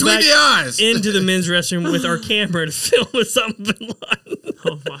him right to go between back the eyes. into the men's restroom with our camera to film Osama bin Laden.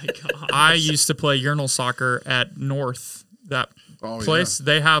 Oh my god. I used to play urinal soccer at North. That Oh, place,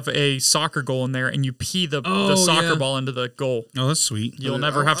 they have a soccer goal in there, and you pee the soccer yeah. ball into the goal. Oh, that's sweet. You'll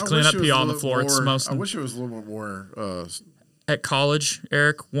never have to clean wish up it was pee a on the little floor. It's more- most I wish it was a little bit more. at college,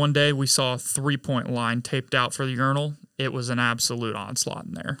 Eric. One day we saw a 3-point line taped out for the urinal. It was an absolute onslaught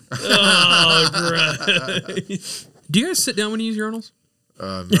in there. Oh, gross. Do you guys sit down when you use urinals?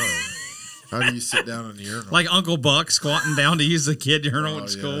 No. How do you sit down in the urinal? Like Uncle Buck squatting down to use the kid urinal Oh, at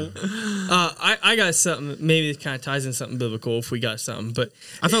school. I got something. Maybe it kind of ties in something biblical if we got something. But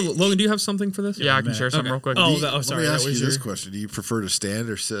I thought, Logan, do you have something for this? Yeah, I can share something Okay. real quick. Oh, Let sorry. me That ask you was this your. question: do you prefer to stand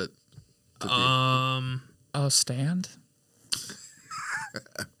or sit? Stand?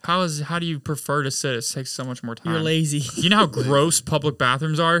 How do you prefer to sit? It takes so much more time. You're lazy. You know how gross public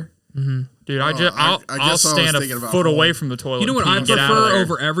bathrums are? Mm-hmm. Dude, I guess I I'll was stand a thinking about foot home. away from the toilet. You know what and pee I and get out of prefer there.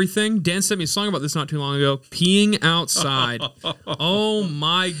 over everything? Dan sent me a song about this not too long ago. Peeing outside. Oh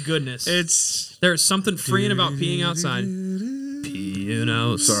my goodness. There's something freeing about peeing outside. Peeing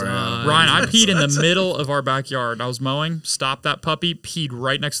outside. Sorry, Ryan, I peed in the middle of our backyard. I was mowing, stopped that puppy, peed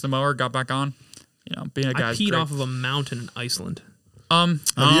right next to the mower, got back on. You know, being a I guy's peed great. off of a mountain in Iceland. Have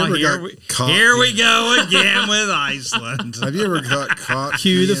you ever here got caught? here we go again with Iceland. Have you ever got caught?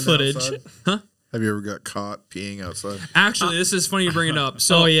 Cue the peeing footage. outside? Huh? Have you ever got caught peeing outside? Actually, this is funny you bring it up.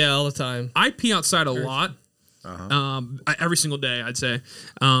 So Oh yeah, all the time. I pee outside a lot. Every single day, I'd say.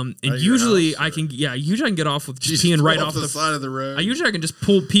 And At your usually house, or- usually I can get off with just You peeing pull right off the the side of the road. I can just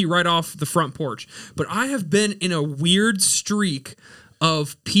pee right off the front porch. But I have been in a weird streak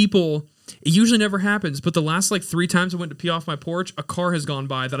of people. It usually never happens, but the last like 3 times I went to pee off my porch, a car has gone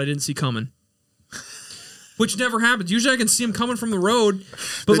by that I didn't see coming. Which never happens. Usually I can see them coming from the road,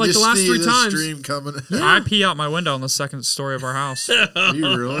 but They like the just last see 3 the times, stream coming. I pee out my window on the second story of our house. Are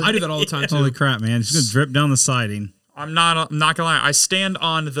you really? I do that all the time too. Holy crap, man! It's gonna drip down the siding. I'm not gonna lie. I stand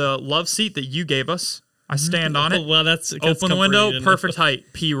on the love seat that you gave us. I stand on Oh, it. well, that's Open the window, comforting. perfect height.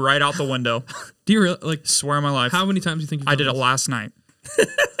 Pee right out the window. Do you really like? Swear on my life. How many times do you think you've I done did it this? last night.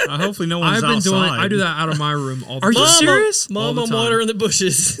 Hopefully, no one's I've been outside. doing. I do that out of my room all the Are time. you serious? All Mom, the I'm time. watering the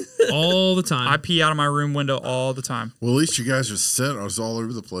bushes. All the time. I pee out of my room window all the time. Well, at least you guys are sent. I was all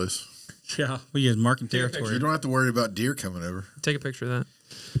over the place. Yeah, we use marking You territory. don't have to worry about deer coming over. Take a picture of that.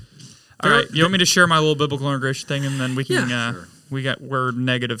 All right, you want me to share my little biblical integration thing, and then we can. Yeah. Sure. We're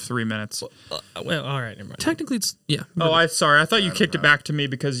negative 3 minutes. Well, all right, never mind. Technically, it's yeah. Oh, sorry. I thought you kicked it back to me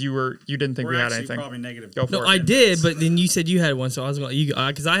because you didn't think We're we had actually anything. probably negative. Go for No, it. I did, but then you said you had one, so I was going to,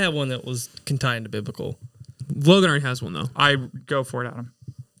 because I have one that was contained to biblical. Logan already has one though. I go for it, Adam.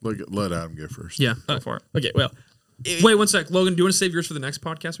 Let Adam go first. Yeah. Go for it. Okay, well, Wait 1 sec, Logan. Do you want to save yours for the next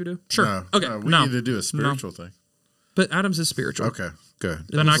podcast we do? Sure. No, Okay. no, we No. need to do a spiritual thing. But Adam's is spiritual. Okay, good.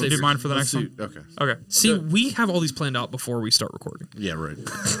 Then I can do mine for the next one. Okay. Okay. See, we have all these planned out before we start recording. Yeah, right.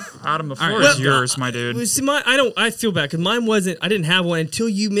 Adam, the floor right. is yours, my dude. See, I feel bad because mine wasn't. I didn't have one until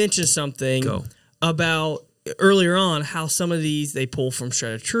you mentioned something Go. about earlier on how some of these they pull from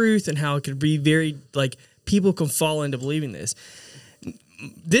Shred of Truth and how it could be very like people can fall into believing this.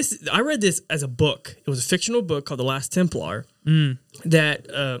 I read this as a book. It was a fictional book called The Last Templar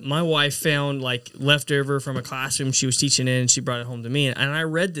that my wife found like leftover from a classroom she was teaching in, and she brought it home to me. And I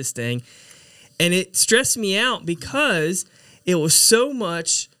read this thing, and it stressed me out because it was so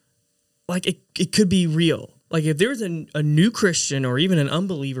much like it could be real. Like if there's a new Christian or even an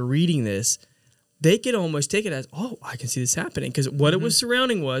unbeliever reading this, they could almost take it as, oh, I can see this happening. Because what it was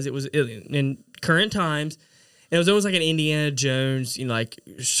surrounding was in current times. It was almost like an Indiana Jones, like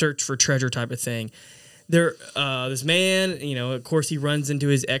search for treasure type of thing. This man, of course, he runs into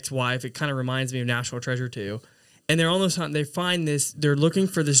his ex-wife. It kind of reminds me of National Treasure too. And they're on this hunt. They find this. They're looking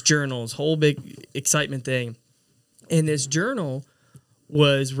for this journal. This whole big excitement thing. And this journal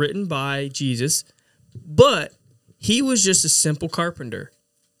was written by Jesus, but he was just a simple carpenter.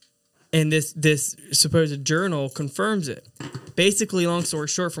 And this supposed journal confirms it. Basically, long story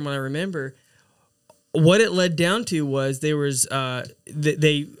short, from what I remember, what it led down to was there was 9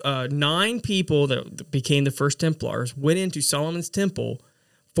 people that became the first Templars went into Solomon's temple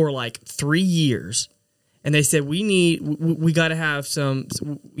for like 3 years, and they said we got to have some,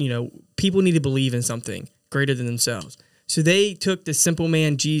 people need to believe in something greater than themselves. So they took the simple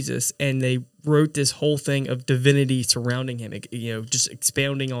man Jesus and they wrote this whole thing of divinity surrounding him, just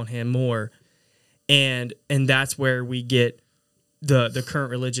expounding on him more, and that's where we get the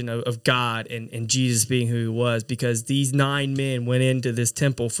current religion of God and Jesus being who he was, because these 9 men went into this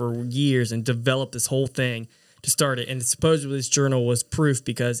temple for years and developed this whole thing to start it. And supposedly this journal was proof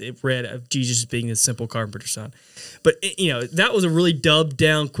because it read of Jesus being the simple carpenter's son. But, that was a really dubbed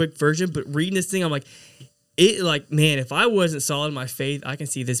down quick version. But reading this thing, I'm like, man, if I wasn't solid in my faith, I can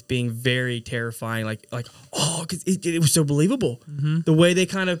see this being very terrifying. Because it was so believable. Mm-hmm. The way they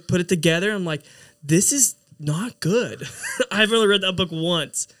kind of put it together, I'm like, this is not good. I've only read that book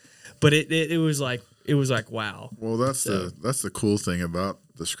once, but it was like wow. Well, that's the cool thing about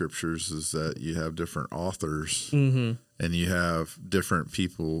the scriptures is that you have different authors and you have different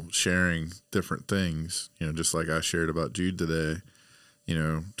people sharing different things. Just like I shared about Jude today.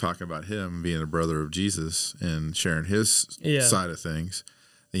 Talking about him being a brother of Jesus and sharing his side of things.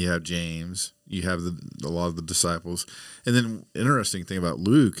 Then you have James. You have a lot of the disciples. And then interesting thing about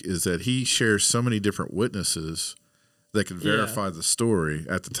Luke is that he shares so many different witnesses that could verify the story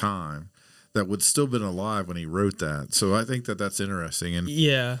at the time that would still been alive when he wrote that. So I think that's interesting. And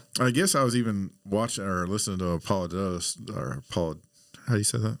I guess I was even watching or listening to how do you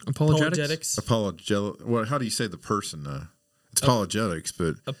say that? Apologetics. Well, how do you say the person though? It's apologetics,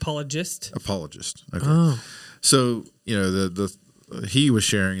 but apologist. Okay. Oh. So, he was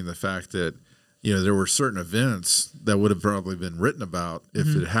sharing the fact that, there were certain events that would have probably been written about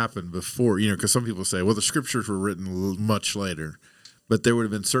if it happened before, because some people say, well, the scriptures were written much later, but there would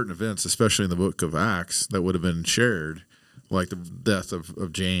have been certain events, especially in the book of Acts, that would have been shared, like the death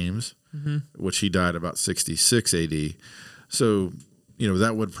of James, which he died about 66 AD. So,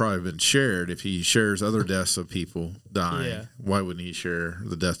 that would probably have been shared if he shares other deaths of people dying. Yeah. Why wouldn't he share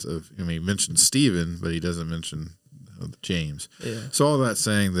the death of, he mentions Stephen, but he doesn't mention James. Yeah. So all that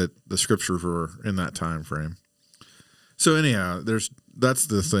saying that the scriptures were in that time frame. So anyhow, that's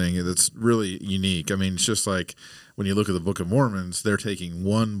the thing that's really unique. It's just like when you look at the Book of Mormons, they're taking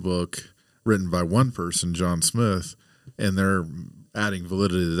one book written by one person, John Smith, and they're adding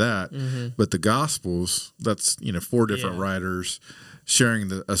validity to that. But the Gospels, that's 4 different writers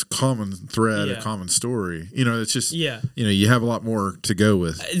sharing a common thread, a common story. It's just you have a lot more to go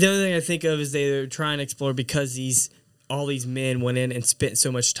with. The other thing I think of is they're trying to explore, because all these men went in and spent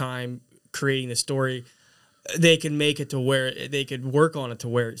so much time creating the story, they can make it to where they could work on it to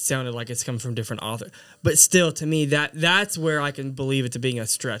where it sounded like it's coming from different authors. But still, to me, that's where I can believe it to being a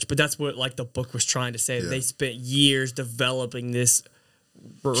stretch. But that's what the book was trying to say. Yeah. They spent years developing this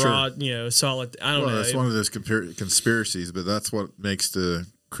broad, solid. I don't know. It's one of those conspiracies, but that's what makes the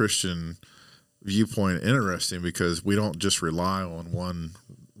Christian viewpoint interesting, because we don't just rely on one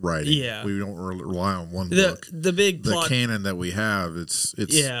writing. Yeah, we don't rely on one book. The big plot, the canon that we have. It's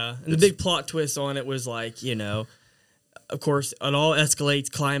and the big plot twist on it was of course, it all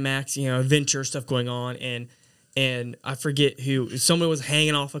escalates, climax, adventure stuff going on, and I forget who. Someone was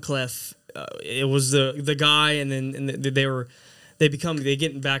hanging off a cliff. It was the guy, and then they they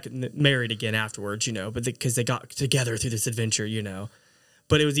get back married again afterwards, but because they got together through this adventure,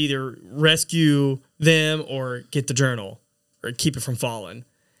 But it was either rescue them or get the journal or keep it from falling.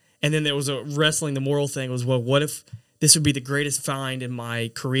 And then there was a wrestling. The moral thing was, well, what if this would be the greatest find in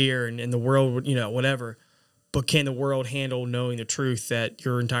my career and in the world would, whatever. But can the world handle knowing the truth that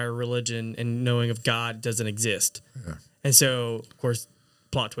your entire religion and knowing of God doesn't exist? Yeah. And so, of course,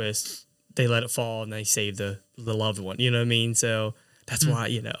 plot twist, they let it fall and they save the loved one. You know what I mean? So that's why,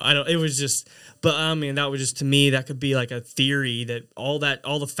 it was just, but I mean, that was just, to me, that could be like a theory that all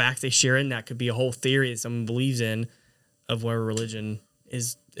the facts they share in that could be a whole theory that someone believes in of where religion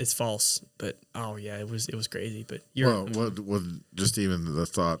is false. But it was crazy. But just even the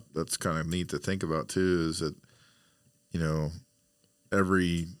thought that's kind of neat to think about too is that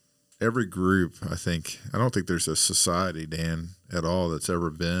every group, I don't think there's a society, Dan, at all that's ever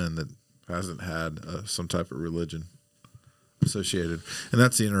been that hasn't had some type of religion associated. And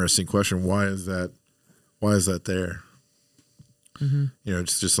that's the interesting question. Why is that there? Mm-hmm.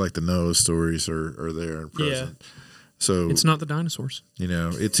 It's just like the Noah stories are there and present. Yeah. So it's not the dinosaurs.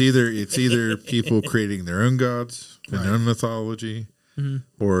 It's either people creating their own gods and their own mythology,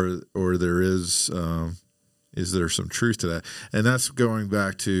 or there is there some truth to that? And that's going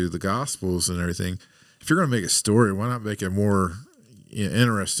back to the Gospels and everything. If you're going to make a story, why not make a more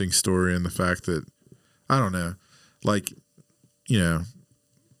interesting story in the fact that, I don't know, like,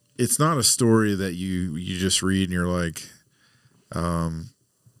 it's not a story that you just read and you're like,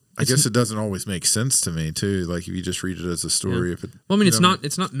 I guess it doesn't always make sense to me too. Like if you just read it as a story, it's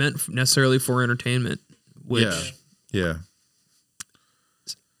not meant necessarily for entertainment. Which, yeah.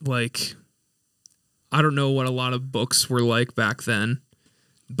 Like, I don't know what a lot of books were like back then,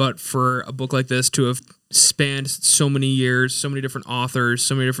 but for a book like this to have spanned so many years, so many different authors,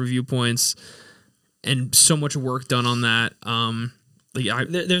 so many different viewpoints, and so much work done on that.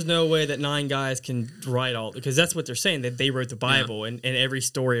 There's no way that 9 guys can write all, because that's what they're saying, that they wrote the Bible and every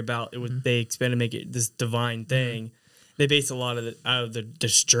story about it was they expand to make it this divine thing. They base a lot of it out of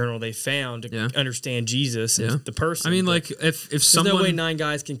this journal they found to understand Jesus and the person. I mean, like if someone, there's no way 9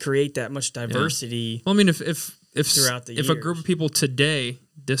 guys can create that much diversity. Yeah. Well, I mean, if throughout the years, a group of people today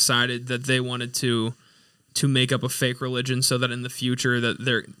decided that they wanted to make up a fake religion so that in the future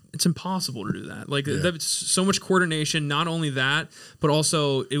it's impossible to do that. Like that's so much coordination. Not only that, but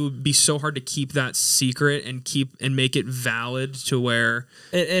also it would be so hard to keep that secret and make it valid to where.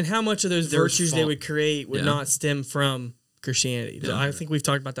 And how much of those virtues they would create would not stem from Christianity. Yeah. I think we've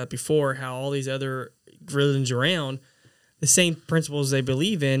talked about that before, how all these other religions around, the same principles they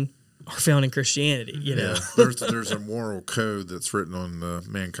believe in are found in Christianity. Yeah. There's a moral code that's written on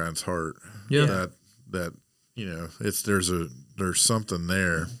mankind's heart. Yeah. That there's something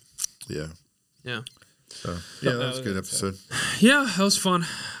there. Yeah. So that was a good episode. Yeah, that was fun.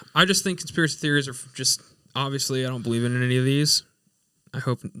 I just think conspiracy theories are just, obviously I don't believe in any of these. I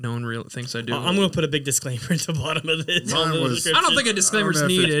hope no one really thinks I do. I'm going to put a big disclaimer at the bottom of this. I don't think a disclaimer's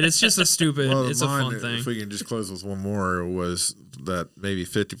needed. It's just a stupid. It's a fun thing. If we can just close with one more, was that maybe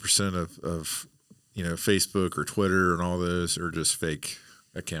 50% of Facebook or Twitter and all those are just fake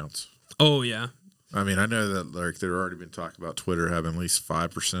accounts. Oh yeah. I mean, I know that like there already been talk about Twitter having at least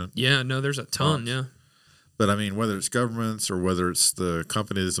 5%. Yeah, no, there's a ton. Yeah. But I mean, whether it's governments or whether it's the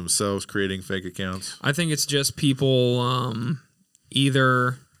companies themselves creating fake accounts, I think it's just people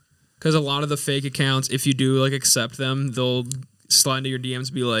either because a lot of the fake accounts, if you do like accept them, they'll slide into your DMs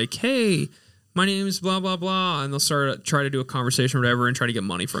and be like, "Hey, my name is blah blah blah," and they'll try to do a conversation or whatever and try to get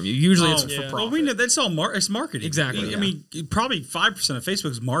money from you. Usually it's for profit. Well, we know that's all it's marketing. Exactly. I mean, probably 5% of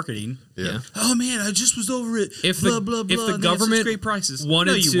Facebook's marketing. Yeah. Oh man, I just was over it. If blah blah blah. If the government great prices.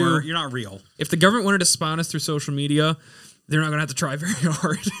 wanted you weren't. You're not real. If the government wanted to spy on us through social media, they're not going to have to try very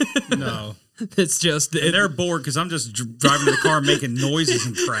hard. No. It's just they're bored because I'm just driving the car making noises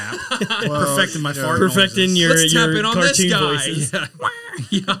and crap, perfecting my fart perfecting noises. your cartoon voices.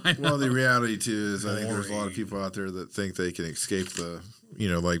 Well, the reality too is I think there's a lot of people out there that think they can escape the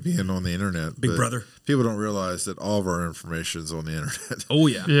like being on the internet. Big brother. People don't realize that all of our information is on the internet. Oh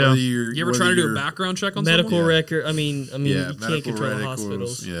yeah. You ever try to do a background check on medical someone? record? I mean, you can't control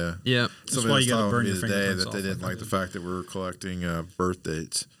hospitals. Yeah. That's why you got to burn your fingerprints that they didn't like the fact that we were collecting birth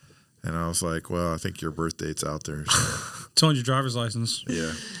dates. And I was like, well, I think your birth date's out there. So. It's on your driver's license.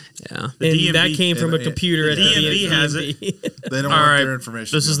 Yeah. Yeah. And that came from a computer at the DMV has it. They don't want their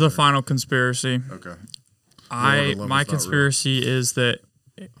information. This is the final conspiracy. Okay. My conspiracy is that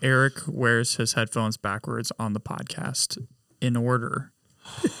Eric wears his headphones backwards on the podcast in order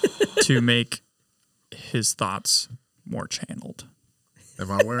to make his thoughts more channeled.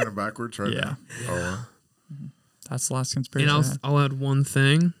 Am I wearing them backwards right now? Yeah. Oh. That's the last conspiracy. And I'll add one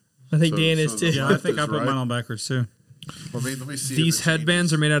thing. I think So- Dan so is too. the- Yeah, I think I Is put right. mine on backwards too. Let me see. These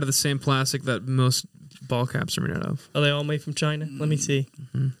headbands are made out of the same plastic that most ball caps are made out of. Are they all made from China? Let me see.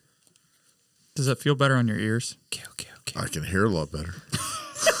 Does that feel better on your ears? Okay. I can hear a lot better.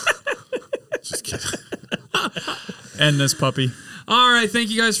 Just kidding. And this puppy. All right, thank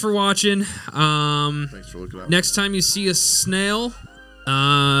you guys for watching. Thanks for looking out. Next time you see a snail,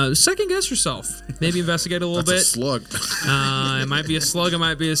 second guess yourself. Maybe investigate a little That's a bit. slug. It might be a slug, it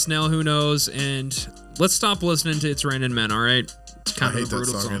might be a snail, who knows? And let's stop listening to It's Raining Men, all right? It's I kind hate of a that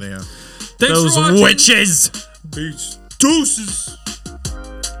brutal song anyhow. Thanks Those for watching. witches. Peace. Deuces.